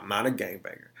me. I'm not a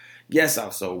gangbanger. Yes,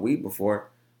 I've sold weed before.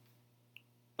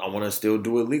 I want to still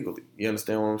do it legally. You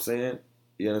understand what I'm saying?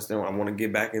 You understand? I want to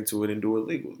get back into it and do it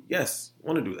legally. Yes, I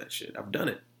want to do that shit. I've done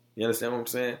it. You understand what I'm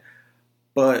saying?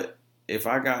 But if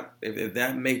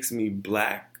that makes me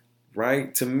black,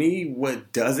 right? To me,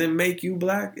 what doesn't make you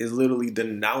black is literally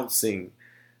denouncing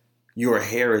your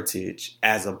heritage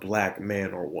as a black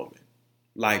man or woman.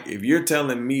 Like, if you're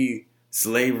telling me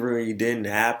slavery didn't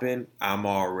happen, I'm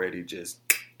already just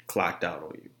clocked out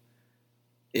on you.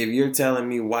 If you're telling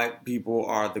me white people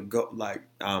are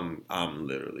I'm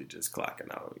literally just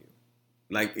clocking out on you.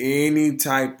 Like, any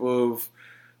type of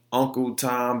Uncle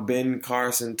Tom, Ben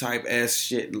Carson type ass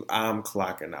shit, I'm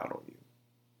clocking out on you.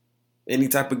 Any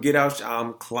type of get out shit,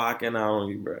 I'm clocking out on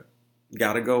you, bro.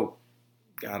 Gotta go.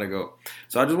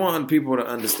 So I just want people to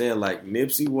understand, like,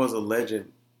 Nipsey was a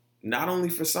legend, not only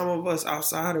for some of us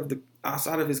outside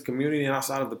of his community and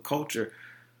outside of the culture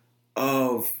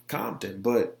of Compton,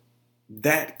 but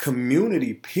that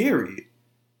community, period,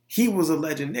 he was a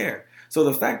legend there. So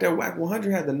the fact that Whack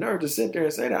 100 had the nerve to sit there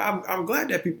and say that, I'm glad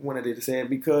that people wanted to say it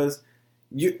because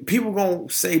people gonna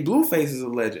say Blueface is a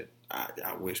legend.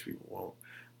 I wish people won't,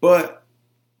 but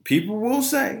people will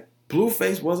say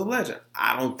Blueface was a legend.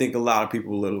 I don't think a lot of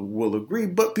people will agree,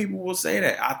 but people will say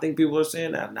that. I think people are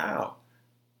saying that now,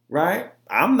 right?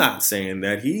 I'm not saying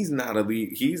that he's not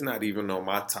elite. He's not even on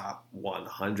my top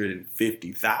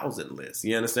 150,000 list.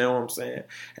 You understand what I'm saying?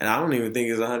 And I don't even think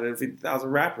it's 150,000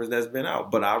 rappers that's been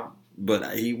out,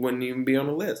 but he wouldn't even be on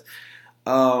the list.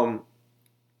 But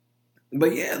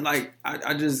yeah, like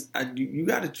you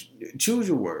got to choose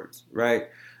your words, right?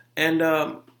 And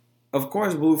of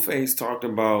course, Blueface talked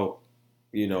about,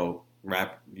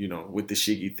 rap, with the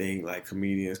Shiggy thing, like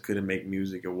comedians couldn't make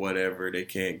music or whatever, they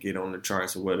can't get on the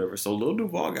charts or whatever. So Lil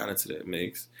Duval got into that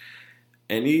mix,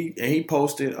 and he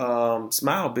posted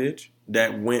 "Smile Bitch"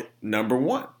 that went number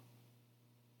one.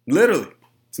 Literally,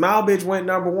 "Smile Bitch" went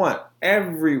number one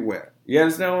everywhere. You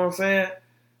understand what I'm saying?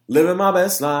 Living my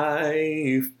best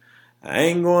life. I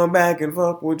ain't going back and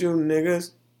fuck with you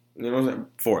niggas. You know what I'm saying?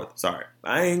 Fourth, sorry.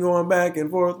 I ain't going back and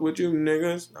forth with you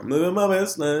niggas. I'm living my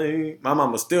best life. My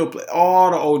mama still play. All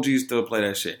the OGs still play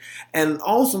that shit. And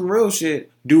on some real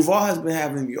shit, Duval has been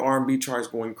having the R&B charts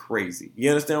going crazy. You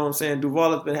understand what I'm saying?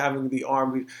 Duval has been having the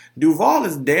R&B. Duval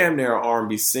is damn near an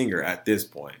R&B singer at this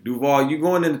point. Duval, you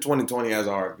going into 2020 as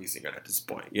an R&B singer at this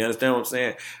point. You understand what I'm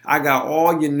saying? I got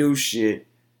all your new shit,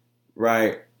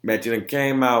 right, that you done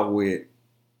came out with.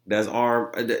 That's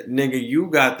nigga, you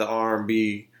got the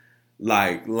R&B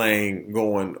like lane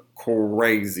going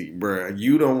crazy, bruh.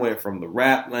 You done went from the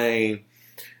rap lane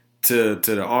to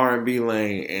the R&B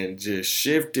lane and just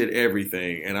shifted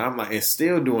everything. And I'm like, and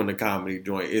still doing the comedy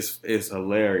joint. It's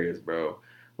hilarious, bro.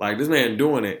 Like, this man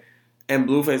doing it. And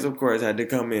Blueface, of course, had to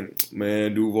come in.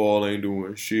 Man, Duval ain't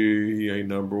doing shit. He ain't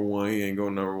number one. He ain't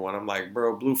going number one. I'm like,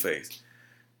 bro, Blueface.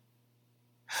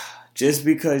 Just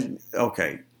because,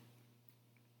 okay,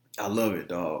 I love it,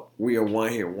 dog. We are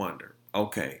one hit wonder.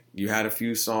 Okay, you had a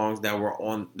few songs that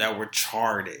were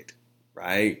charted,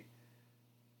 right?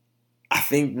 I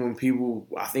think when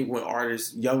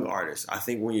artists, young artists, I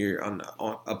think when you're on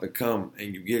up and come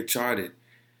and you get charted,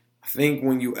 I think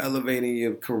when you elevate in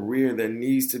your career, there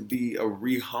needs to be a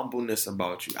re-humbleness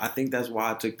about you. I think that's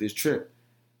why I took this trip,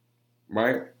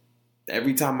 right?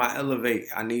 Every time I elevate,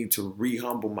 I need to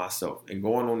re-humble myself. And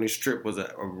going on this trip was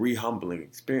a re-humbling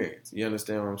experience. You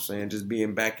understand what I'm saying? Just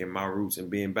being back in my roots and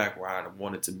being back where I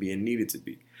wanted to be and needed to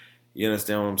be. You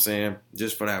understand what I'm saying?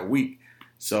 Just for that week.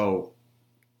 So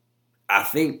I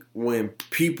think when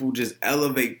people just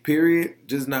elevate, period,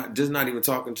 just not even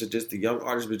talking to just the young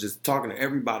artists, but just talking to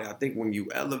everybody, I think when you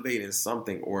elevate in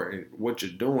something or in what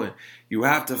you're doing, you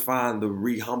have to find the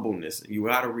re-humbleness. You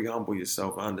got to re-humble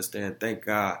yourself and understand, thank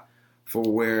God, for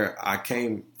where I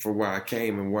came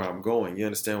and where I'm going. You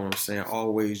understand what I'm saying?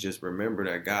 Always just remember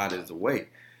that God is the way.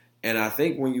 And I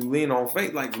think when you lean on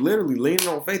faith, like literally leaning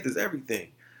on faith is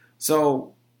everything.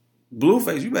 So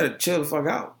Blueface, you better chill the fuck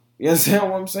out. You understand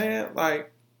what I'm saying?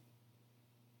 Like,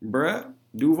 bruh,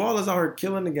 Duval is out here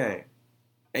killing the game.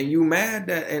 And you mad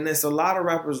that, and there's a lot of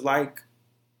rappers like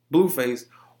Blueface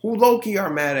who low-key are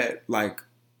mad at like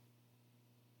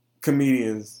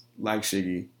comedians like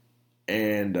Shiggy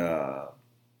and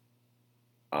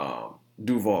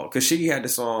Duval, because Shiggy had the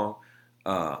song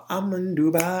I'm in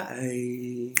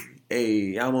Dubai,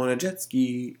 hey, I'm on a jet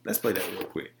ski. Let's play that real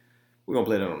quick. We're gonna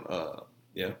play that on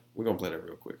we're gonna play that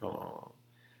real quick. Hold on.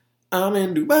 I'm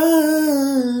in Dubai,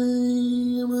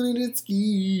 I'm on a jet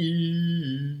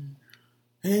ski,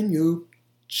 and your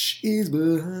is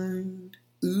behind.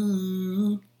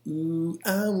 Ooh, ooh,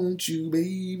 I want you,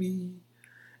 baby.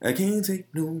 I can't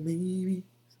take no maybe.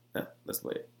 Let's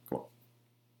play it. Come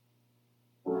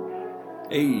on.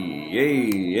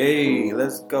 Hey,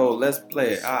 let's go. Let's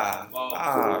play it.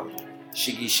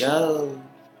 Shiggy Show.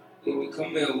 Baby,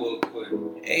 come here real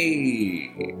quick.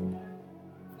 Hey.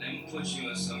 Let me put you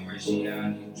in some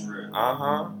Reggiani drip.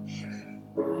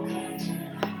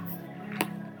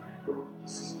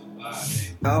 This is Dubai,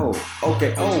 baby. Oh,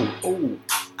 okay. Oh.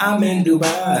 I'm in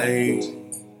Dubai.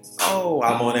 Oh,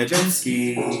 I'm on a jet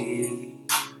ski.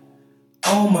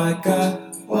 Oh my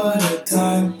God, what a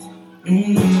time. I'm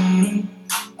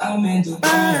in Dubai.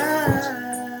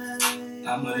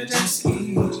 I'm on a jet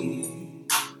ski.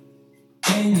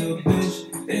 And your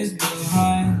bitch is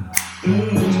behind.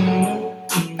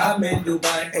 I'm in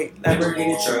Dubai. Hey,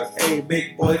 Lamborghini truck. Hey,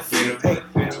 big boy freedom. Hey,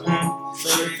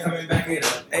 Shorty coming back it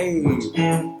up. hey,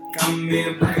 Come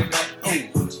here, break it back. hey,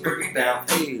 break it down.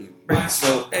 Hey, break it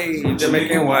slow. Hey,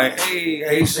 Jamaican white. Hey,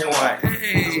 Haitian white.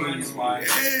 Hey, Swagger's white.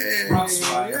 hey, Rock's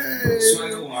white. hey.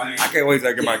 Swagger white. I can't wait till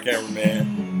I get my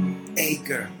cameraman. Hey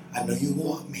girl, I know you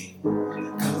want me. Come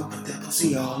and put that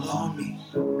pussy all on me.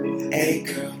 Hey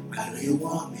girl, I know you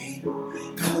want me.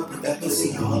 Come and put that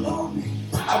pussy all on me.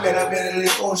 I've been in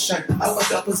the ocean. I got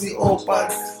that pussy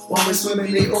open. When we swim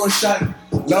in the ocean.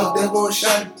 Love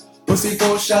devotion. Pussy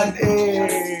potion.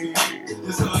 Hey.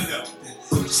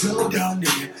 Slow down,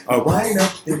 nigga. I wind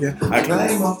up, nigga. I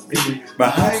climb up, nigga.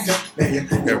 Behind you,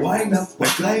 nigga. You wind up, I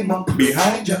climb up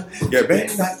behind you. You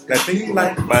bend like that thing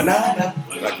like banana.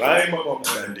 I climb up,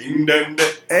 that ding ding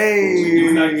ding.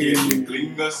 Hey.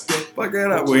 Fuck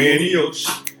it up. We're in the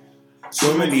ocean.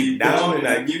 Swimming deep down and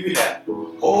I give you that.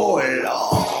 Oh,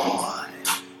 Lord.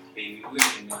 Baby, we're in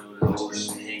the middle of the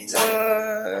ocean. Hang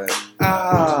tight.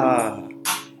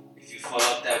 If you fall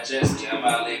off that jet ski, I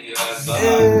might leave your ass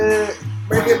behind.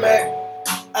 Bring it back.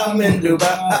 I'm in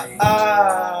Dubai.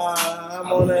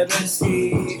 I'm on a jet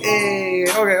ski. Hey.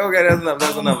 Okay,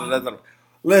 that's enough.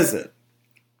 Listen,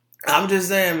 I'm just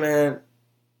saying, man,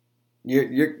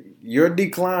 your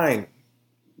decline,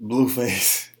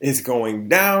 Blueface, is going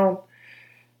down.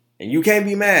 And you can't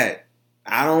be mad.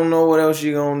 I don't know what else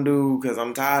you're going to do because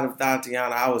I'm tired of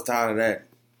Tatiana. I was tired of that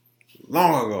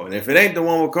long ago. And if it ain't the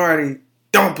one with Cardi,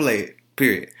 don't play it,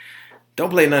 period. Don't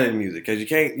play none of the music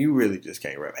because you really just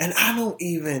can't rap. And I don't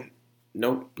even,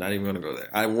 nope, not even going to go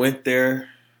there. I went there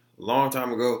a long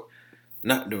time ago,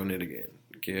 not doing it again,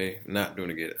 okay? Not doing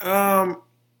it again.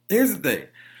 Here's the thing.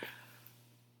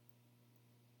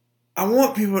 I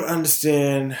want people to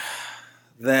understand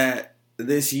that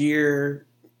this year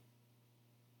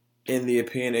in the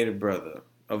Opinionated Brother,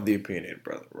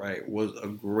 right, was a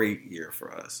great year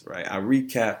for us, right? I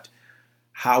recapped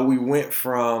how we went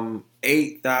from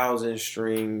 8,000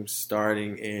 streams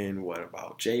starting in,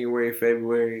 about January,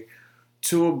 February,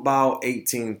 to about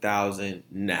 18,000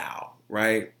 now,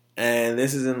 right? And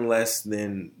this is in less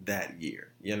than that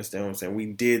year. You understand what I'm saying? We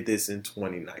did this in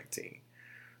 2019,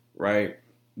 right?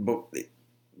 But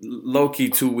low-key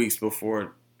 2 weeks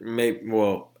before,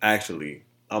 actually,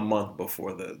 a month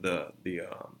before the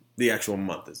actual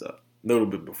month is up. A little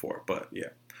bit before, but yeah.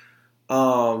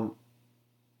 And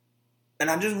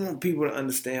I just want people to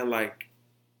understand, like,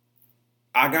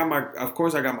 I got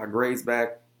my grades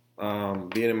back,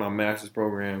 being in my master's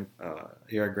program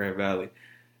here at Grand Valley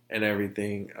and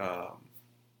everything.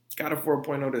 Got a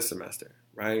 4.0 this semester,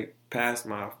 right? Passed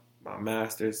my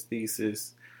master's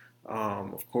thesis.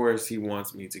 Of course, he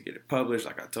wants me to get it published.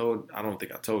 I don't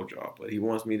think I told y'all, but he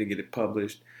wants me to get it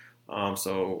published.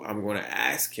 So I'm going to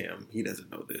ask him, he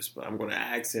doesn't know this, but I'm going to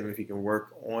ask him if he can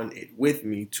work on it with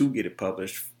me to get it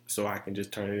published so I can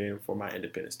just turn it in for my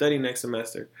independent study next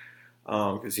semester.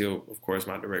 Because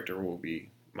my director will be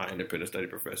my independent study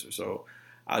professor. So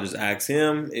I'll just ask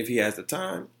him if he has the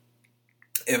time.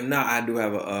 If not, I do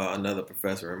have another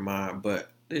professor in mind, but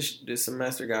this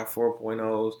semester got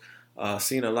 4.0s.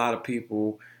 Seen a lot of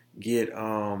people get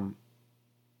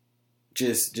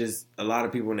just a lot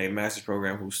of people in their master's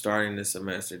program who's starting this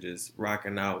semester just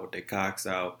rocking out with their cocks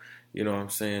out. You know what I'm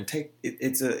saying?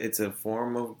 It's a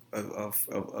form of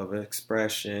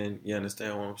expression. You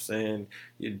understand what I'm saying?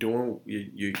 You're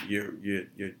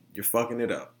fucking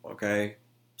it up. Okay.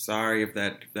 Sorry if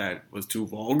that was too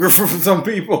vulgar for some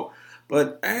people.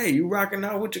 But hey, you rocking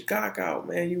out with your cock out,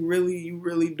 man. You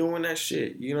really doing that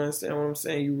shit. You understand what I'm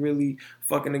saying? You really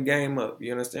fucking the game up.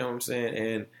 You understand what I'm saying?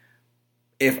 And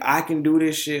if I can do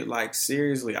this shit, like,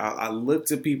 seriously, I look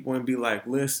to people and be like,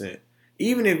 listen,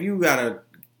 even if you gotta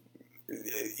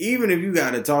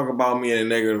talk about me in a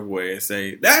negative way and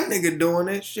say, that nigga doing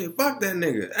it, shit, fuck that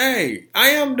nigga. Hey,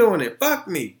 I am doing it. Fuck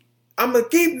me. I'm gonna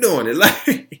keep doing it.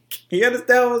 Like, you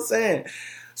understand what I'm saying?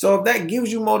 So if that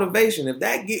gives you motivation,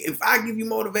 if I give you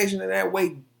motivation in that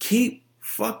way, keep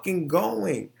fucking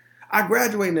going. I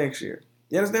graduate next year.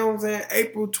 You understand what I'm saying?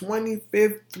 April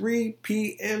 25th, 3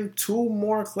 p.m., 2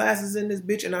 more classes in this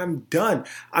bitch, and I'm done.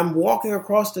 I'm walking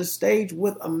across the stage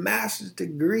with a master's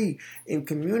degree in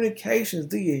communications.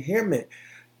 Do you hear me?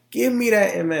 Give me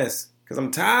that MS, because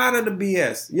I'm tired of the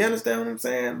BS. You understand what I'm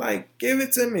saying? Like, give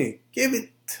it to me. Give it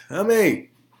to me.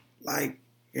 Like,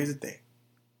 here's the thing.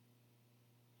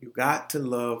 You got to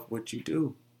love what you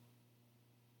do.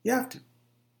 You have to.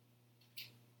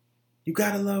 You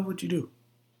got to love what you do.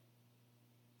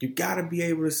 You got to be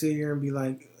able to sit here and be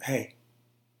like, hey,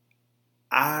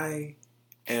 I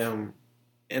am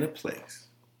in a place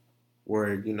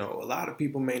where, a lot of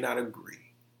people may not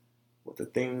agree with the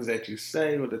things that you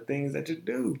say or the things that you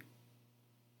do.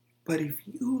 But if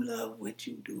you love what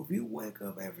you do, if you wake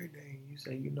up every day and you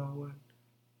say, you know what,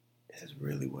 this is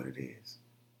really what it is,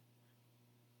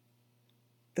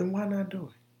 then why not do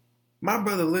it? My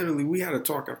brother, literally, we had a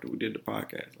talk after we did the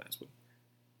podcast last week.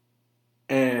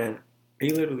 And he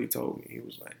literally told me, he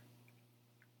was like,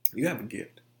 you have a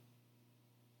gift.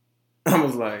 I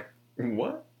was like,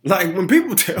 what? Like, when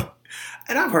people tell,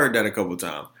 and I've heard that a couple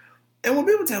times, And when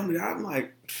people tell me that, I'm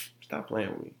like, stop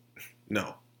playing with me.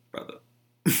 No, brother.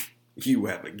 You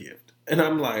have a gift. And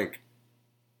I'm like,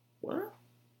 what?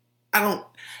 I don't.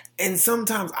 And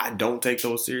sometimes I don't take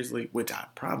those seriously, which I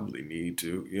probably need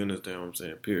to. You understand what I'm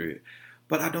saying? Period.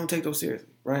 But I don't take those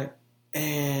seriously, right?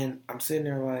 And I'm sitting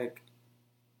there like,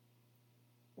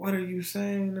 what are you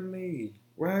saying to me,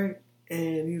 right?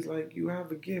 And he's like, you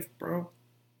have a gift, bro.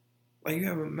 Like you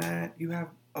have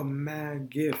a mad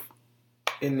gift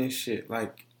in this shit.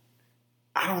 Like,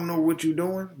 I don't know what you're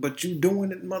doing, but you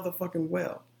doing it motherfucking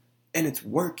well. And it's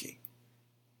working.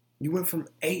 You went from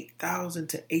 8,000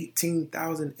 to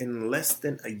 18,000 in less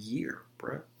than a year,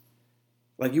 bro.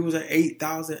 Like you was at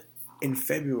 8,000 in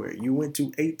February. You went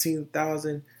to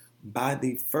 18,000 by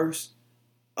the 1st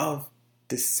of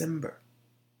December.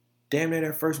 Damn near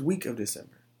that first week of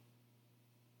December.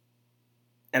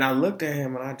 And I looked at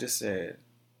him and I just said,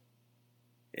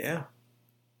 yeah.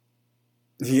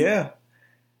 Yeah.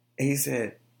 And he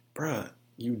said, bruh,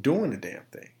 you doing the damn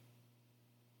thing.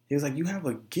 He was like, you have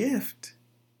a gift.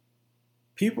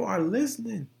 People are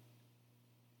listening.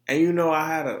 And you know,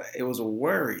 it was a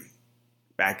worry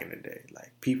back in the day.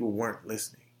 Like people weren't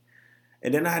listening.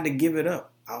 And then I had to give it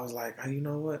up. I was like, oh, you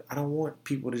know what? I don't want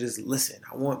people to just listen.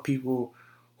 I want people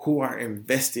who are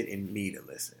invested in me to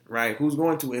listen, right? Who's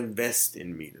going to invest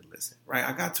in me to listen, right?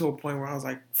 I got to a point where I was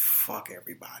like, fuck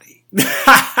everybody.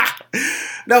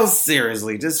 No,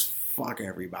 seriously, just fuck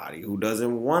everybody who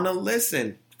doesn't want to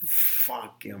listen.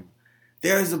 Fuck him.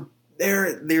 There's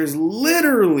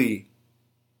literally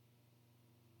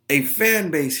a fan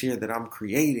base here that I'm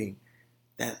creating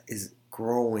that is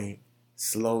growing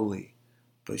slowly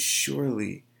but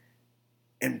surely,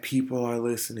 and people are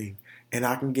listening. And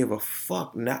I can give a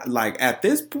fuck now. Like at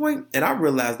this point, and I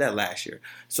realized that last year.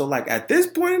 So like at this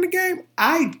point in the game,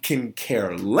 I can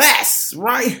care less,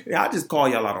 right? I just call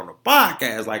y'all out on the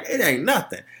podcast. Like it ain't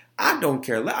nothing. I don't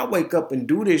care. I wake up and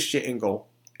do this shit and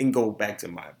go back to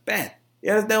my bed.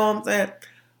 You understand what I'm saying?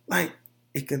 Like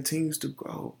it continues to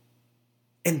grow.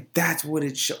 And that's what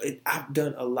it shows. I've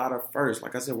done a lot of firsts.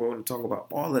 Like I said, we're going to talk about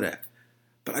all of that.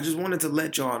 But I just wanted to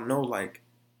let y'all know, like,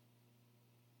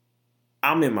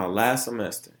 I'm in my last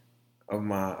semester of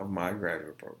my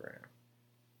graduate program.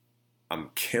 I'm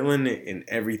killing it in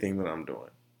everything that I'm doing.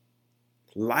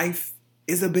 Life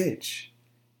is a bitch.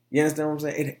 You understand what I'm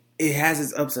saying? It has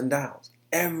its ups and downs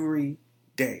every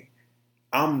day.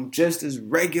 I'm just as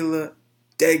regular,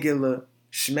 degular,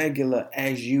 schmegular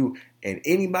as you. And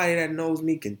anybody that knows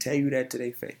me can tell you that to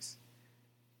their face.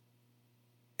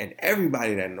 And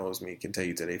everybody that knows me can tell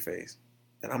you to their face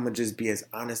that I'm going to just be as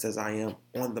honest as I am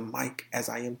on the mic as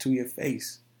I am to your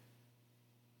face.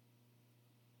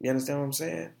 You understand what I'm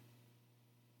saying?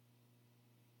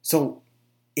 So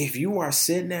if you are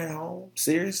sitting at home,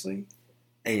 seriously,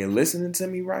 and you're listening to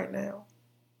me right now,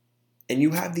 and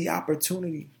you have the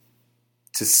opportunity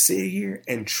to sit here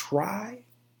and try,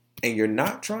 and you're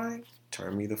not trying,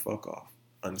 turn me the fuck off.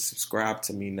 Unsubscribe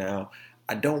to me now.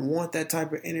 I don't want that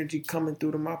type of energy coming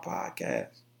through to my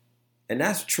podcast. And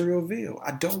that's true reveal.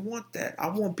 I don't want that. I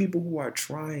want people who are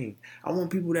trying. I want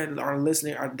people that are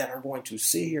listening that are going to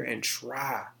sit here and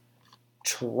try.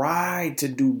 Try to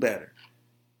do better.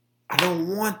 I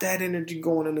don't want that energy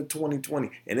going into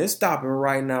 2020. And it's stopping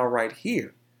right now, right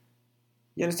here.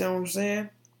 You understand what I'm saying?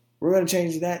 We're going to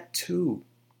change that too.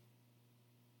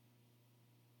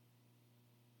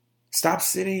 Stop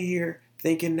sitting here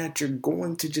thinking that you're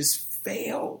going to just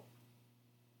fail.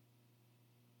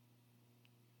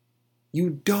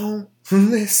 You don't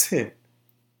listen.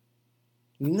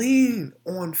 Lean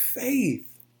on faith.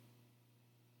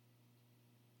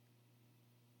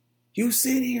 You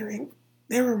sit here and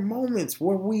there are moments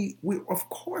where we of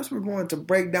course we're going to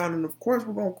break down and of course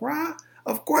we're going to cry.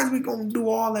 Of course we're going to do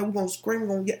all that. We're going to scream. We're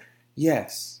going to get.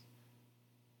 Yes.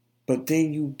 But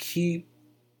then you keep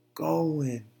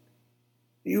going.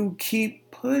 You keep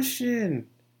pushing.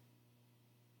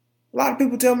 A lot of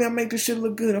people tell me I make this shit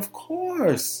look good. Of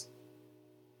course.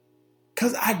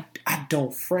 Because I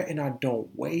don't fret and I don't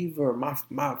waver.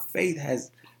 My faith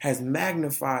has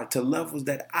magnified to levels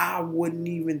that I wouldn't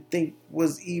even think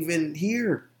was even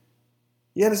here.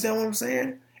 You understand what I'm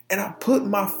saying? And I put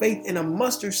my faith in a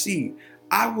mustard seed.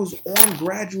 I was on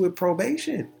graduate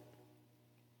probation.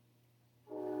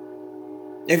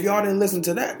 If y'all didn't listen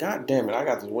to that, god damn it, I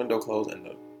got this window closed and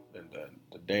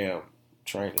the damn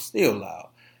train is still loud.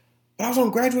 But I was on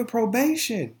graduate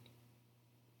probation.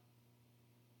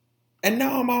 And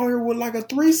now I'm out here with like a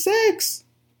 3.6.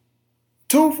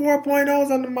 2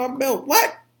 4.0s under my belt.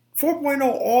 What? 4.0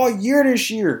 all year this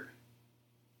year.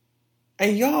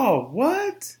 And y'all,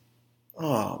 what?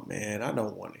 Oh, man, I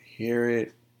don't want to hear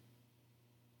it.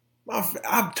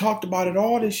 I've talked about it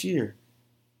all this year.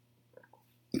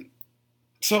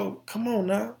 So come on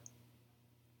now.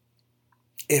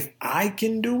 If I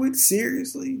can do it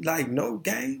seriously, like no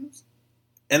games,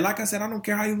 and like I said, I don't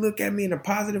care how you look at me in a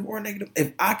positive or negative.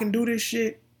 If I can do this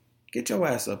shit, get your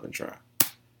ass up and try.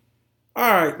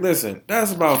 All right, listen,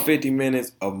 that's about 50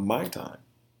 minutes of my time,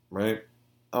 right?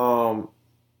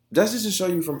 That's just to show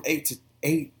you from 8 to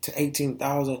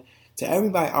 18,000 to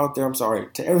everybody out there. I'm sorry,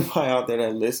 to everybody out there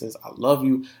that listens. I love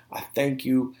you. I thank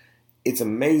you. It's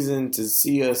amazing to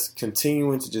see us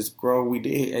continuing to just grow. We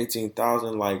did hit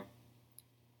 18,000 like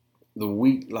the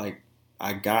week like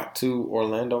I got to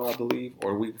Orlando, I believe,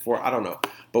 or the week before. I don't know,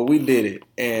 but we did it,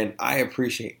 and I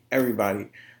appreciate everybody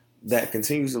that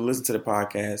continues to listen to the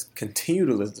podcast. Continue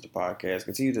to listen to the podcast.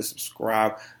 Continue to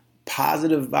subscribe.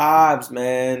 Positive vibes,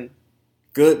 man.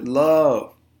 Good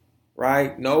love,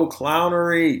 right? No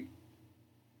clownery.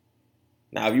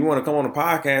 Now, if you want to come on the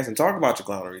podcast and talk about your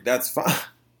clownery, that's fine,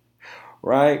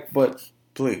 right? But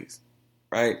please,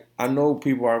 right? I know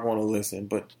people are going to listen,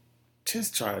 but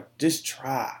just try. Just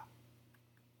try.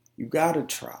 You got to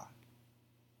try.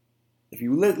 If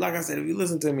you like I said, if you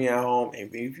listen to me at home,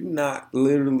 and if you're not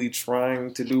literally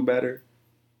trying to do better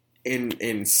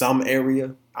in some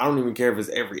area, I don't even care if it's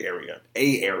every area,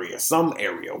 a area, some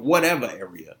area, whatever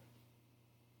area,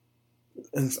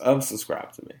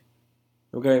 unsubscribe to me.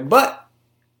 Okay? But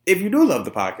if you do love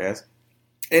the podcast,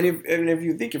 and if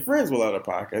you think your friends will love the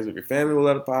podcast, if your family will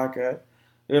love the podcast,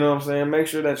 you know what I'm saying? Make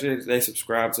sure that they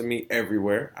subscribe to me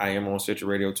everywhere. I am on Stitcher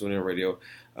Radio, TuneIn Radio,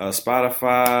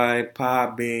 Spotify,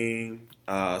 Podbean,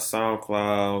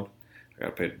 SoundCloud. I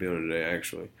gotta pay the bill today,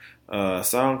 actually.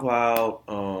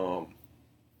 SoundCloud.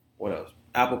 What else?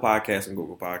 Apple Podcasts and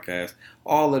Google Podcasts.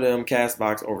 All of them.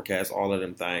 Castbox, Overcast. All of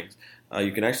them things.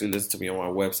 You can actually listen to me on my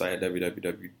website at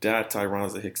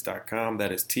www.tyronzahicks.com.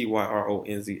 That is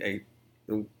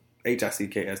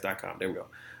TYRONZAHICKS.com. There we go.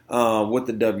 With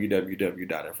the www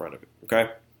dot in front of it. Okay?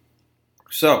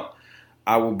 So,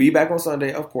 I will be back on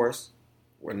Sunday, of course.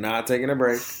 We're not taking a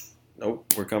break.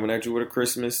 Nope. We're coming at you with a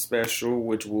Christmas special,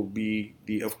 which will be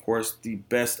of course, the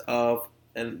best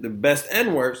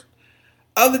and worst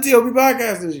of the T.O.B.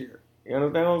 podcast this year. You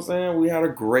understand what I'm saying? We had a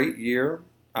great year,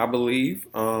 I believe.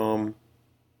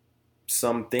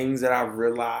 Some things that I've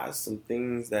realized, some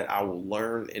things that I will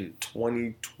learn in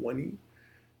 2020,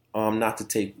 not to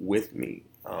take with me.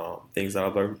 Things that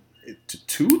I've learned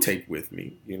to take with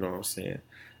me. You know what I'm saying?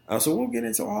 So we'll get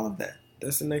into all of that.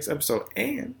 That's the next episode.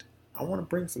 And I want to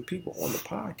bring some people on the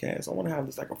podcast. I want to have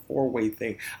this like a 4-way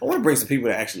thing. I want to bring some people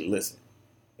that actually listen.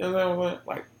 You know what I'm saying?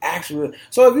 Like, actually.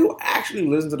 So if you actually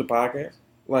listen to the podcast,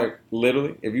 like,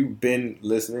 literally, if you've been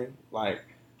listening, like,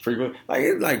 frequently, like,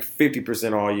 it's like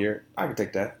 50% all year, I can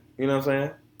take that. You know what I'm saying?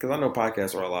 Because I know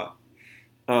podcasts are a lot.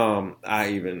 I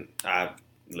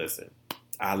listen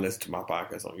to my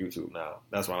podcast on YouTube now.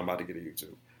 That's why I'm about to get a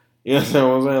YouTube. You know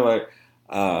what I'm saying? Like,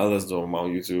 I listen to them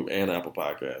on YouTube and Apple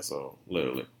Podcasts. So,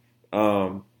 literally.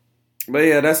 But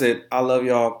yeah, that's it. I love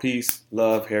y'all. Peace,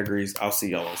 love, hair grease. I'll see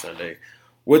y'all on Sunday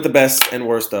with the best and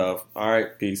worst of. All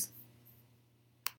right, peace.